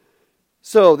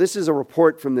 So this is a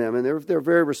report from them, and they're a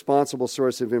very responsible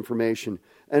source of information.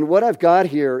 And what I've got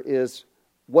here is,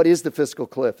 what is the fiscal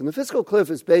cliff? And the fiscal cliff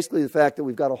is basically the fact that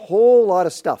we've got a whole lot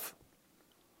of stuff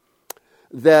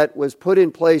that was put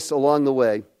in place along the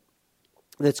way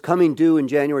that's coming due in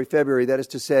January, February. That is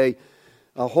to say,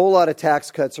 a whole lot of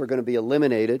tax cuts are going to be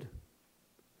eliminated.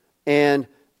 And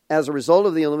as a result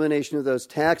of the elimination of those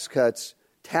tax cuts,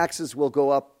 taxes will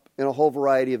go up in a whole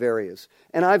variety of areas.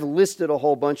 And I've listed a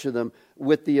whole bunch of them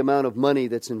with the amount of money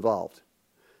that's involved.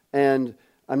 And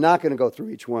I'm not going to go through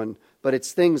each one, but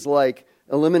it's things like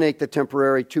eliminate the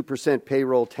temporary 2%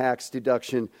 payroll tax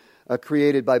deduction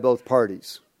created by both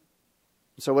parties.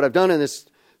 So what I've done in this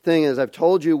thing is I've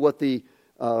told you what the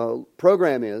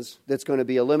program is that's going to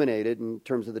be eliminated in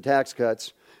terms of the tax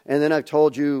cuts, and then I've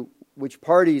told you which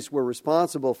parties were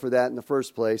responsible for that in the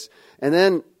first place, and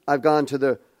then I've gone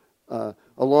to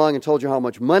along and told you how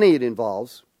much money it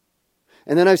involves.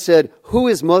 And then I've said, who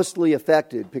is mostly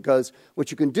affected? Because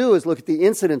what you can do is look at the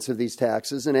incidence of these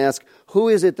taxes and ask, who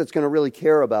is it that's going to really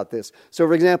care about this? So,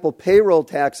 for example, payroll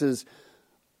taxes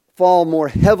fall more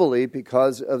heavily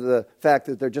because of the fact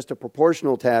that they're just a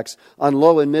proportional tax on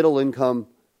low and middle income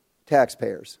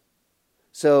taxpayers.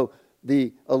 So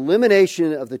the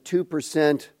elimination of the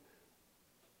 2%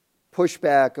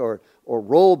 pushback or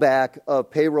rollback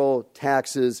of payroll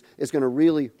taxes is going to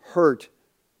really hurt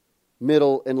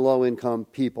middle and low-income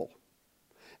people.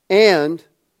 And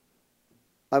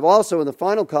I've also, in the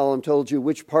final column, told you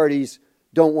which parties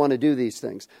don't want to do these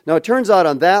things. Now, it turns out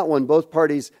on that one, both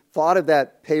parties thought of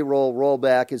that payroll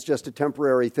rollback as just a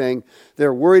temporary thing.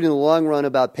 They're worried in the long run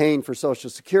about paying for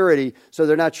Social Security, so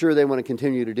they're not sure they want to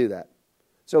continue to do that.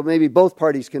 So maybe both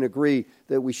parties can agree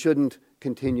that we shouldn't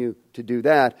continue to do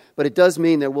that. But it does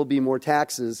mean there will be more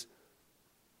taxes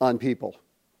on people,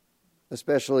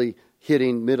 especially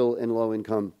hitting middle and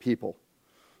low-income people.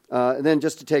 And then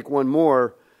just to take one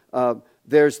more,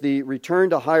 there's the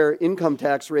return to higher income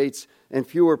tax rates and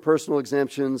fewer personal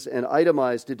exemptions and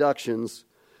itemized deductions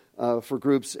for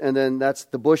groups. And then that's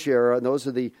the Bush era. And those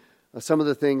are some of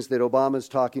the things that Obama's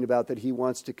talking about that he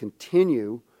wants to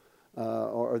continue,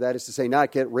 or that is to say,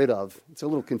 not get rid of. It's a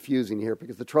little confusing here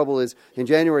because the trouble is, in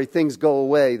January, things go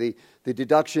away. The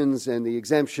deductions and the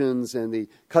exemptions and the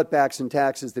cutbacks in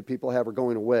taxes that people have are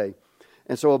going away.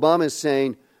 And so Obama is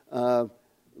saying,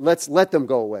 let's let them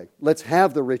go away. Let's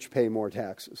have the rich pay more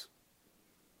taxes.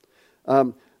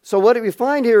 So what we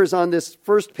find here is on this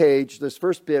first page, this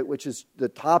first bit, which is the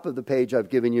top of the page I've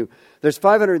given you, there's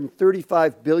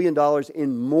 $535 billion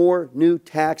in more new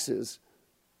taxes,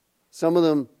 some of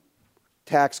them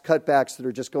tax cutbacks that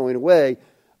are just going away,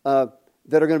 that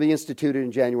are going to be instituted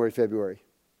in January, February.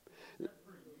 Is that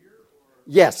per year? Or?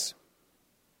 Yes.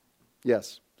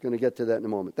 Going to get to that in a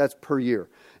moment. That's per year.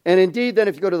 And indeed, then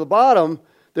if you go to the bottom,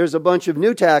 there's a bunch of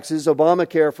new taxes.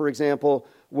 Obamacare, for example,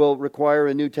 will require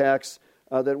a new tax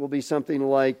that will be something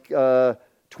like $20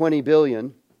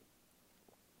 billion.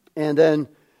 And then,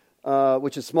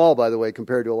 which is small, by the way,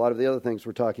 compared to a lot of the other things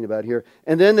we're talking about here.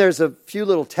 And then there's a few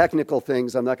little technical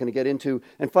things I'm not going to get into.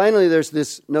 And finally, there's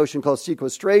this notion called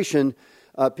sequestration,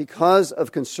 because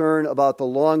of concern about the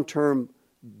long-term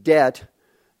debt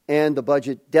and the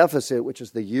budget deficit, which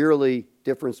is the yearly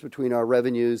difference between our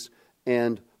revenues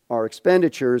and our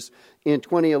expenditures. In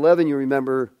 2011, you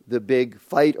remember the big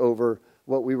fight over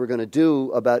what we were going to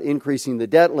do about increasing the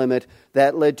debt limit.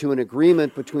 That led to an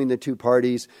agreement between the two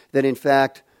parties that, in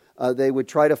fact, they would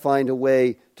try to find a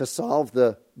way to solve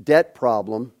the debt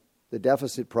problem, the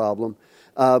deficit problem.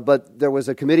 But there was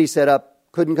a committee set up,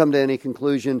 couldn't come to any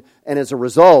conclusion, and as a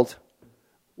result,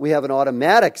 we have an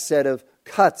automatic set of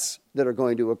cuts that are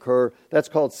going to occur. That's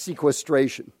called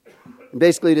sequestration. And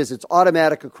basically it's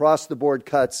automatic across-the-board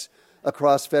cuts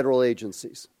across federal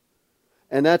agencies.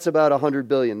 And that's about $100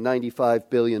 billion, $95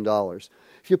 billion.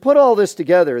 If you put all this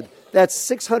together, that's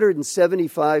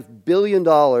 $675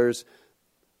 billion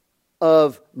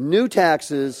of new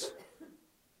taxes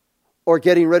or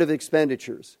getting rid of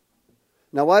expenditures.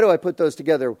 Now, why do I put those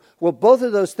together? Well, both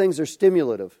of those things are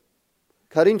stimulative.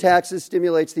 Cutting taxes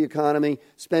stimulates the economy.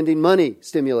 Spending money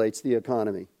stimulates the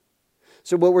economy.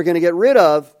 So what we're going to get rid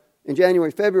of in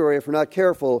January, February, if we're not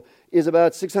careful, is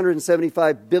about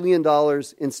 $675 billion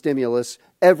in stimulus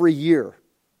every year.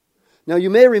 Now, you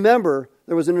may remember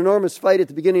there was an enormous fight at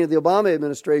the beginning of the Obama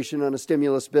administration on a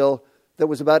stimulus bill that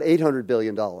was about $800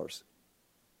 billion.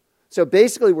 So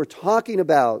basically, we're talking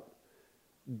about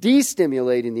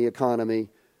destimulating the economy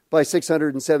by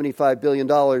 $675 billion,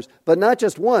 but not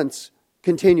just once,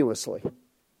 continuously.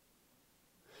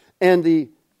 And the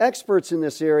experts in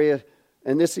this area,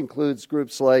 and this includes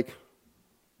groups like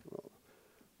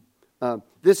like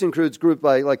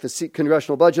the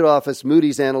Congressional Budget Office,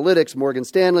 Moody's Analytics, Morgan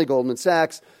Stanley, Goldman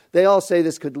Sachs, they all say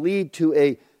this could lead to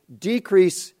a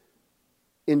decrease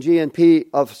in GNP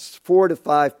of 4 to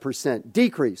 5%.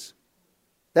 Decrease.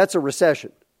 That's a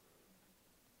recession.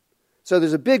 So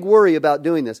there's a big worry about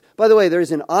doing this. By the way,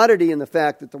 there's an oddity in the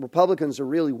fact that the Republicans are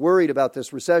really worried about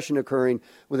this recession occurring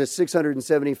with a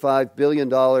 $675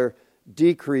 billion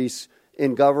decrease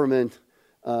in government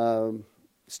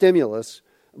stimulus,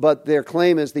 but their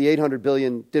claim is the $800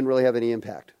 billion didn't really have any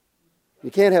impact.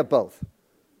 You can't have both.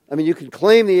 I mean, you can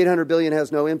claim the $800 billion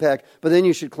has no impact, but then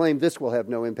you should claim this will have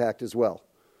no impact as well.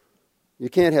 You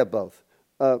can't have both.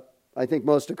 I think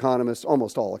most economists,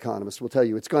 almost all economists, will tell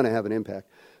you it's going to have an impact.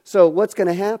 So what's going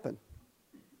to happen?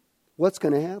 What's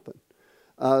going to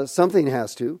happen? Something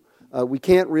has to. We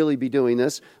can't really be doing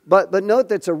this. But note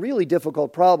that's a really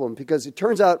difficult problem because it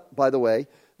turns out, by the way,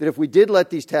 that if we did let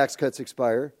these tax cuts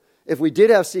expire, if we did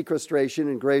have sequestration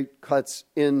and great cuts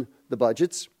in the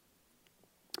budgets,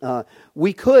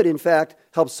 we could, in fact,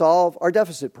 help solve our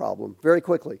deficit problem very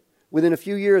quickly. Within a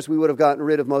few years, we would have gotten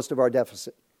rid of most of our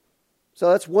deficit. So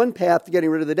that's one path to getting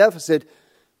rid of the deficit,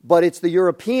 but it's the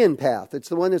European path. It's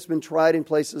the one that's been tried in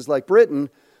places like Britain,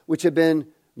 which have been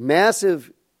massive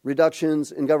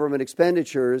reductions in government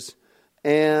expenditures,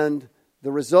 and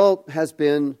the result has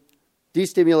been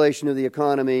destimulation of the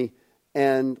economy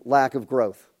and lack of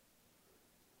growth.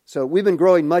 So we've been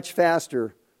growing much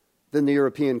faster than the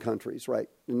European countries, right?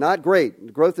 Not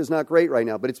great. Growth is not great right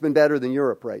now, but it's been better than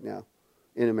Europe right now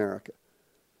in America.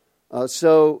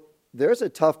 So there's a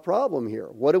tough problem here.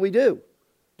 What do?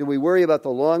 Do we worry about the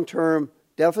long-term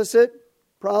deficit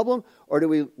problem, or do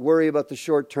we worry about the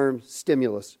short-term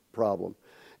stimulus problem?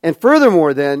 And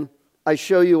furthermore, then, I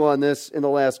show you on this in the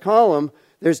last column,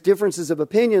 there's differences of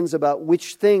opinions about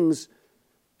which things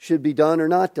should be done or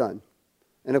not done.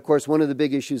 And of course, one of the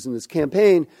big issues in this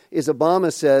campaign is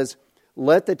Obama says,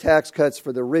 let the tax cuts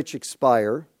for the rich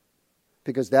expire,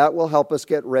 because that will help us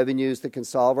get revenues that can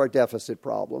solve our deficit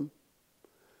problem.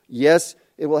 Yes,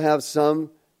 it will have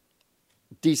some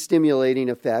destimulating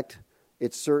effect.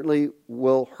 It certainly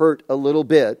will hurt a little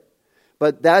bit.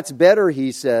 But that's better,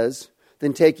 he says,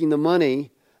 than taking the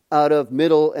money out of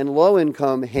middle and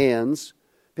low-income hands,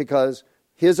 because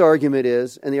his argument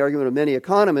is, and the argument of many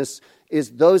economists,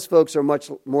 is those folks are much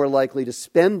more likely to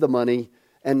spend the money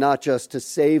and not just to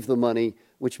save the money,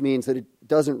 which means that it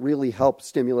doesn't really help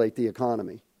stimulate the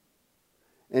economy.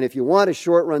 And if you want a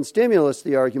short-run stimulus,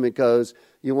 the argument goes,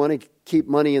 you want to keep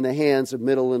money in the hands of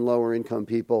middle and lower-income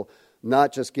people,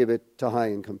 not just give it to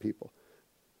high-income people.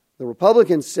 The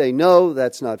Republicans say, no,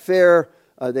 that's not fair.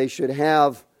 They should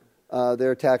have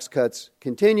their tax cuts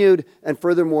continued. And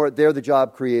furthermore, they're the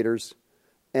job creators,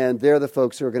 and they're the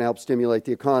folks who are going to help stimulate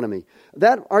the economy.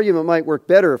 That argument might work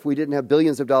better if we didn't have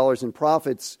billions of dollars in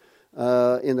profits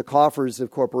in the coffers of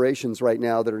corporations right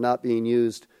now that are not being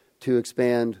used to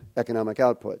expand economic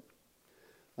output.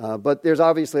 But there's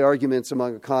obviously arguments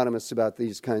among economists about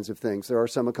these kinds of things. There are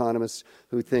some economists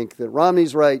who think that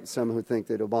Romney's right, some who think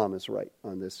that Obama's right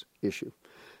on this issue.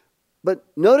 But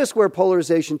notice where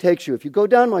polarization takes you. If you go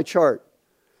down my chart,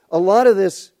 a lot of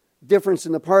this difference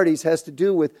in the parties has to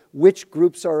do with which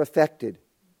groups are affected.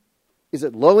 Is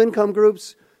it low-income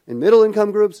groups and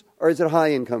middle-income groups, or is it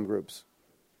high-income groups?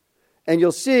 And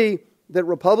you'll see that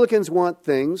Republicans want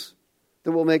things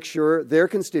that will make sure their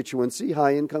constituency,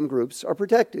 high-income groups, are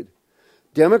protected.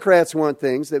 Democrats want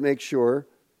things that make sure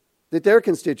that their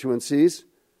constituencies,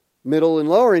 middle and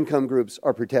lower-income groups,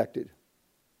 are protected.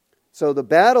 So the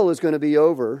battle is going to be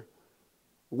over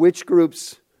which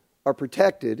groups are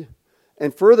protected,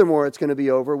 and furthermore, it's going to be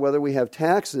over whether we have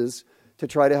taxes to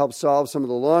try to help solve some of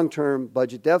the long-term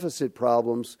budget deficit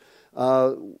problems,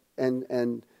 or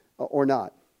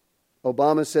not.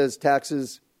 Obama says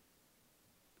taxes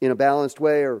in a balanced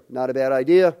way are not a bad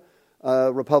idea.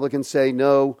 Republicans say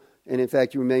no, and in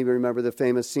fact, you may remember the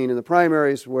famous scene in the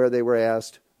primaries where they were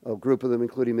asked, a group of them,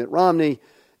 including Mitt Romney,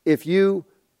 if you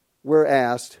were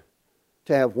asked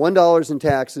to have $1 in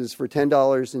taxes for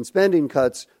 $10 in spending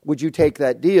cuts, would you take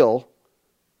that deal?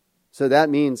 So that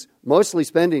means mostly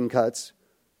spending cuts,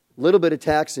 a little bit of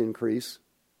tax increase.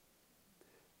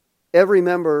 Every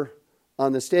member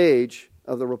on the stage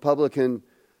of the Republican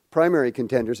primary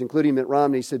contenders, including Mitt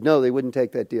Romney, said no, they wouldn't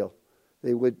take that deal.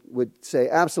 They would say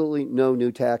absolutely no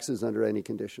new taxes under any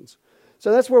conditions.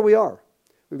 So that's where we are.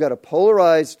 We've got a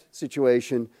polarized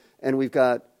situation, and we've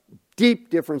got deep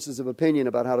differences of opinion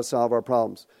about how to solve our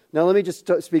problems. Now, let me just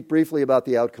speak briefly about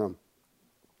the outcome.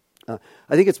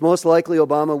 I think it's most likely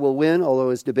Obama will win, although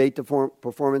his debate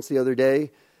performance the other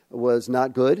day was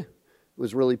not good. It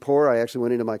was really poor. I actually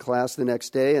went into my class the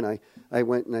next day, and I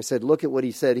went and I said, look at what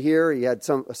he said here. He had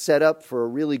a setup for a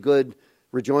really good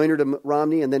rejoinder to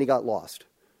Romney, and then he got lost.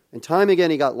 And time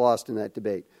again, he got lost in that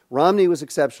debate. Romney was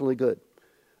exceptionally good.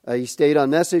 He stayed on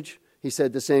message. He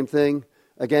said the same thing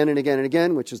again and again and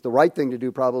again, which is the right thing to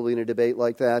do probably in a debate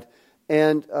like that.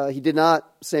 And he did not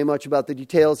say much about the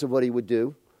details of what he would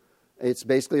do. It's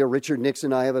basically a Richard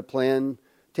Nixon, I have a plan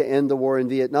to end the war in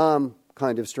Vietnam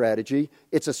kind of strategy.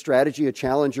 It's a strategy a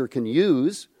challenger can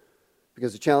use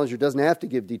because the challenger doesn't have to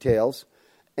give details.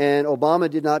 And Obama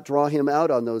did not draw him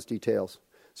out on those details.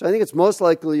 So I think it's most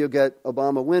likely you'll get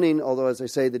Obama winning, although, as I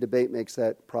say, the debate makes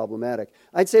that problematic.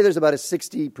 I'd say there's about a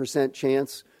 60%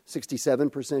 chance,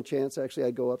 67% chance, actually,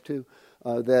 I'd go up to,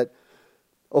 that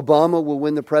Obama will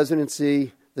win the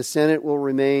presidency, the Senate will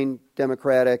remain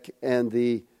Democratic, and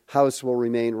the House will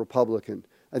remain Republican.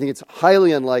 I think it's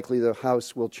highly unlikely the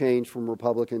House will change from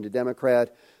Republican to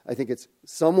Democrat. I think it's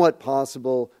somewhat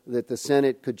possible that the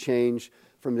Senate could change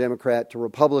from Democrat to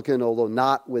Republican, although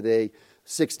not with a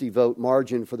 60-vote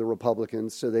margin for the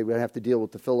Republicans, so they would have to deal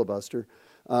with the filibuster.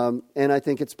 And I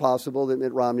think it's possible that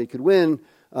Mitt Romney could win.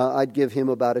 I'd give him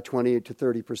about a 20 to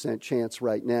 30% chance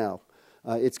right now.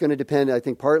 It's going to depend, I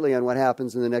think, partly on what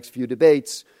happens in the next few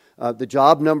debates. The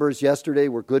job numbers yesterday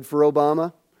were good for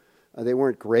Obama. They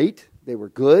weren't great. They were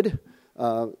good.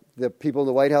 The people in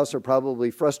the White House are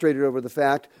probably frustrated over the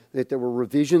fact that there were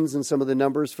revisions in some of the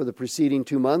numbers for the preceding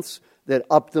 2 months that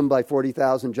upped them by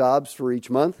 40,000 jobs for each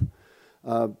month.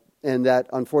 And that,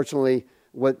 unfortunately,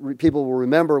 what people will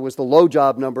remember was the low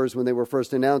job numbers when they were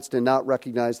first announced and not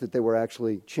recognize that they were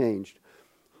actually changed.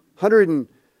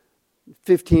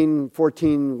 115,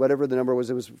 14, whatever the number was,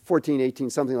 it was 14, 18,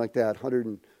 something like that,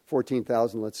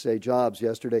 114,000, let's say, jobs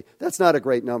yesterday. That's not a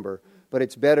great number, but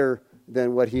it's better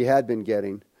than what he had been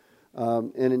getting.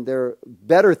 And their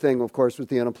better thing, of course, was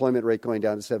the unemployment rate going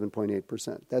down to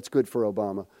 7.8%. That's good for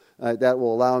Obama. That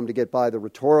will allow him to get by the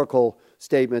rhetorical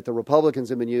statement the Republicans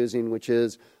have been using, which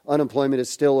is unemployment is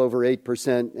still over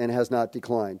 8% and has not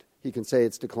declined. He can say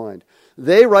it's declined.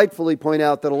 They rightfully point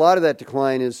out that a lot of that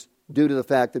decline is due to the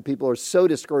fact that people are so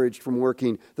discouraged from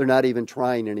working, they're not even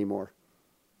trying anymore.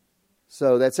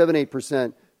 So that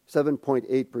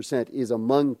 7.8% is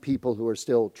among people who are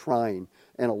still trying,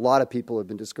 and a lot of people have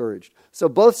been discouraged. So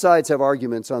both sides have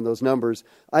arguments on those numbers.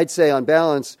 I'd say on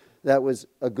balance, that was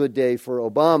a good day for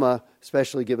Obama,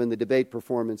 especially given the debate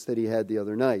performance that he had the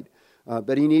other night.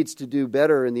 But he needs to do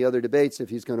better in the other debates if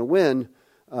he's going to win,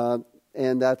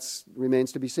 and that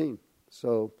remains to be seen.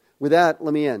 So with that,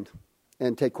 let me end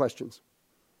and take questions.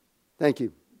 Thank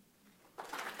you.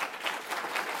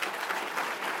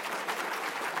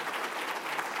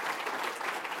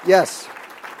 Yes.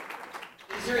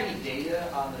 Is there any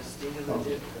data on the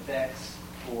stimulative effects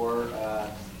for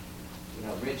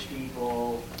rich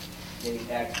people getting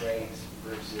tax breaks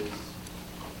versus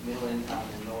middle income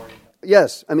and lower income?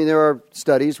 Yes. I mean, there are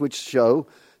studies which show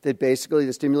that basically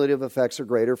the stimulative effects are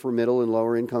greater for middle and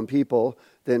lower income people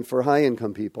than for high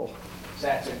income people.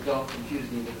 So don't confuse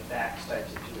me with the facts type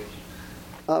situation.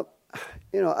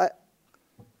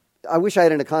 I wish I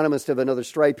had an economist of another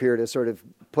stripe here to sort of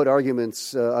put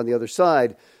arguments on the other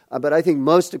side. But I think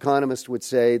most economists would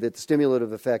say that the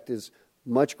stimulative effect is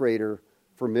much greater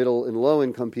for middle and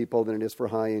low-income people than it is for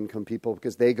high-income people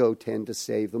because they tend to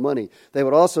save the money. They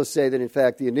would also say that, in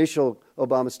fact, the initial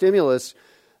Obama stimulus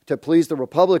to please the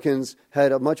Republicans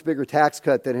had a much bigger tax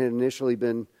cut than had initially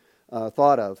been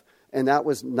thought of. And that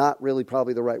was not really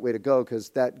probably the right way to go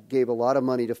because that gave a lot of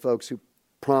money to folks who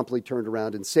promptly turned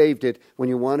around and saved it when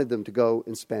you wanted them to go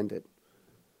and spend it.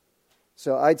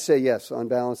 So I'd say yes, on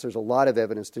balance, there's a lot of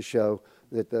evidence to show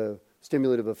that the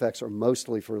stimulative effects are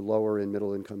mostly for lower and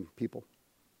middle income people.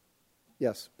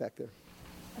 Yes, back there.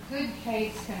 A good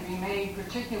case can be made,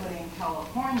 particularly in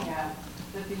California,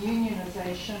 that the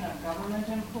unionization of government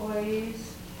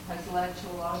employees has led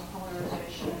to a lot of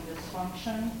polarization and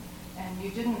dysfunction, and you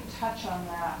didn't touch on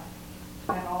that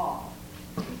at all.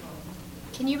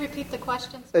 Can you repeat the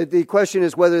question? The question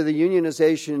is whether the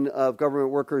unionization of government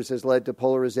workers has led to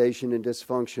polarization and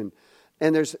dysfunction.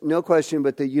 And there's no question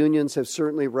but the unions have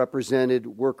certainly represented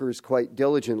workers quite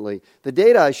diligently. The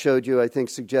data I showed you, I think,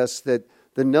 suggests that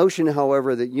the notion,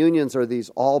 however, that unions are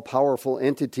these all-powerful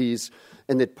entities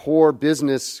and that poor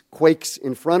business quakes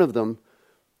in front of them,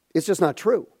 it's just not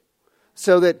true.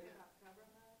 So that,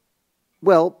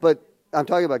 well, but I'm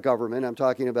talking about government. I'm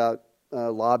talking about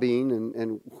lobbying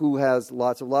and who has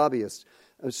lots of lobbyists.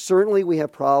 Certainly we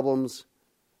have problems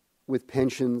with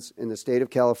pensions in the state of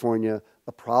California,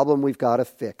 a problem we've got to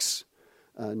fix.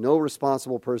 No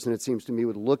responsible person, it seems to me,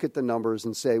 would look at the numbers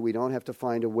and say we don't have to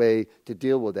find a way to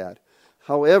deal with that.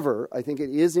 However, I think it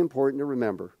is important to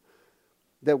remember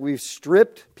that we've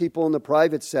stripped people in the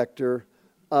private sector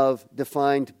of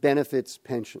defined benefits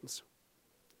pensions.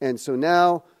 And so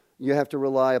now you have to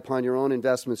rely upon your own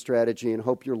investment strategy and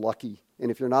hope you're lucky.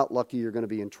 And if you're not lucky, you're going to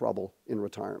be in trouble in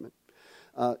retirement.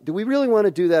 Do we really want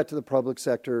to do that to the public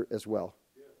sector as well?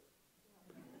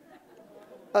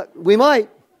 We might.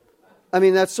 I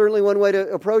mean, that's certainly one way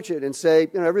to approach it and say,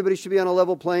 everybody should be on a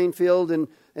level playing field and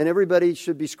everybody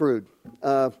should be screwed,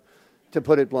 to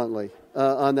put it bluntly,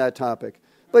 on that topic.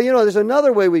 But, there's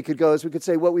another way we could go is we could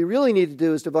say what we really need to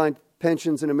do is define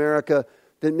pensions in America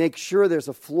that make sure there's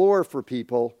a floor for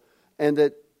people and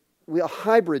that a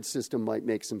hybrid system might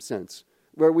make some sense,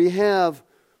 where we have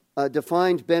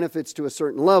defined benefits to a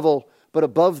certain level, but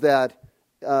above that,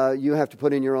 you have to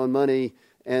put in your own money,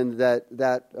 and that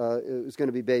is going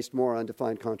to be based more on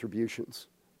defined contributions.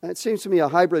 And it seems to me a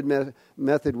hybrid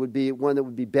method would be one that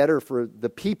would be better for the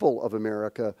people of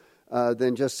America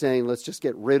than just saying, let's just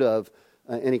get rid of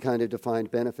any kind of defined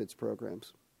benefits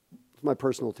programs. It's my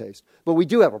personal taste. But we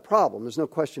do have a problem. There's no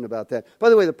question about that. By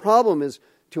the way, the problem is,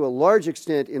 to a large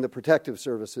extent, in the protective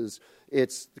services.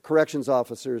 It's the corrections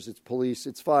officers, it's police,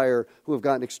 it's fire, who have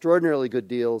gotten extraordinarily good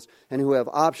deals and who have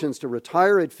options to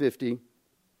retire at 50,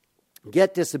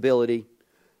 get disability,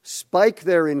 spike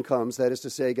their incomes, that is to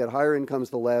say, get higher incomes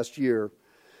the last year,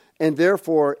 and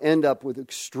therefore end up with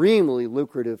extremely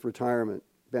lucrative retirement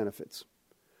benefits.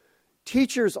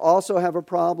 Teachers also have a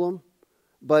problem,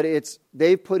 but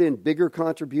they've put in bigger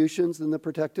contributions than the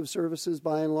protective services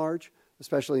by and large,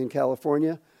 especially in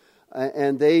California,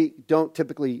 and they don't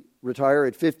typically retire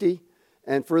at 50,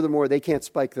 and furthermore, they can't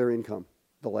spike their income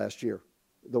the last year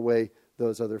the way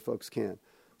those other folks can.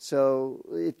 So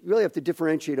you really have to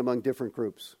differentiate among different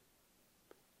groups.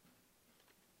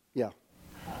 Yeah.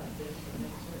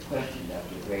 Question,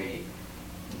 Dr. Brady.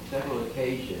 On several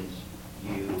occasions,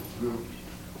 you grouped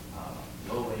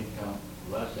low income,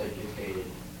 less educated,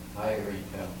 higher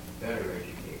income, better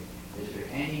educated. Is there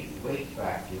any weight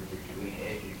factor between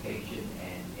education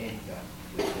and income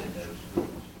within those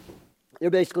groups? They're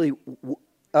basically, he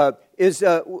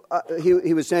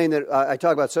was saying that I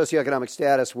talk about socioeconomic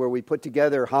status where we put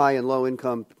together high and low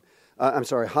income,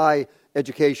 high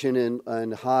education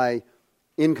and high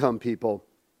income people.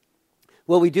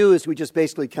 What we do is we just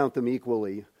basically count them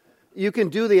equally. You can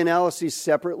do the analyses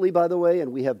separately, by the way,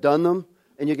 and we have done them,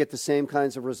 and you get the same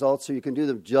kinds of results. So you can do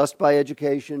them just by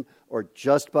education or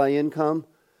just by income,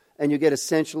 and you get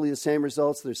essentially the same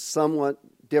results. They're somewhat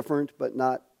different, but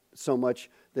not so much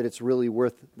that it's really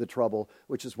worth the trouble,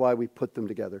 which is why we put them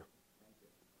together.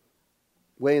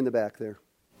 Way in the back there.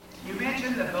 You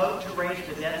mentioned the vote to raise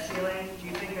the debt ceiling. Do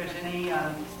you think there's any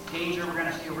danger we're going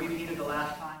to see a repeat of the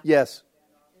last time? Yes.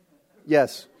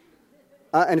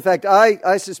 In fact,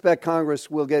 I suspect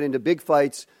Congress will get into big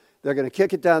fights. They're going to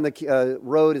kick it down the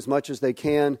road as much as they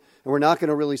can, and we're not going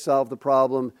to really solve the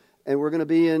problem. And we're going to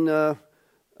be in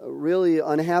really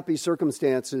unhappy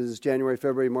circumstances January,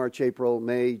 February, March, April,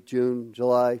 May, June,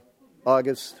 July,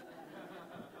 August.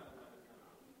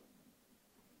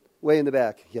 Way in the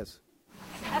back, yes.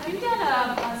 Have you done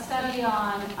a study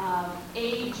on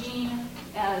aging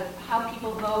how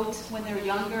people vote when they're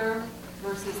younger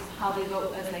versus how they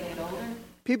vote as they get older?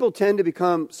 People tend to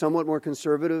become somewhat more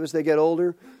conservative as they get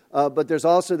older, but there's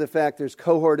also the fact there's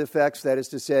cohort effects. That is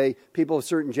to say, people of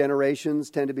certain generations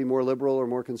tend to be more liberal or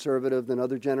more conservative than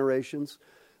other generations.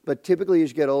 But typically,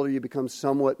 as you get older, you become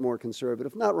somewhat more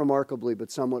conservative. Not remarkably, but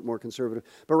somewhat more conservative.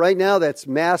 But right now, that's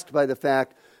masked by the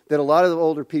fact that a lot of the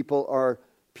older people are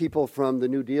people from the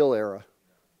New Deal era,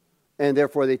 and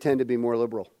therefore they tend to be more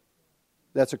liberal.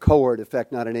 That's a cohort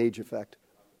effect, not an age effect.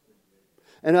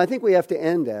 And I think we have to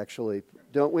end, actually,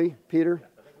 don't we, Peter?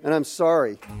 And I'm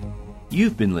sorry.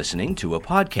 You've been listening to a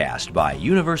podcast by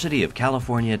University of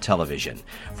California Television.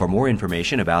 For more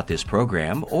information about this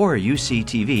program or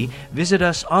UCTV, visit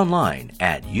us online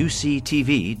at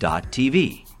uctv.tv.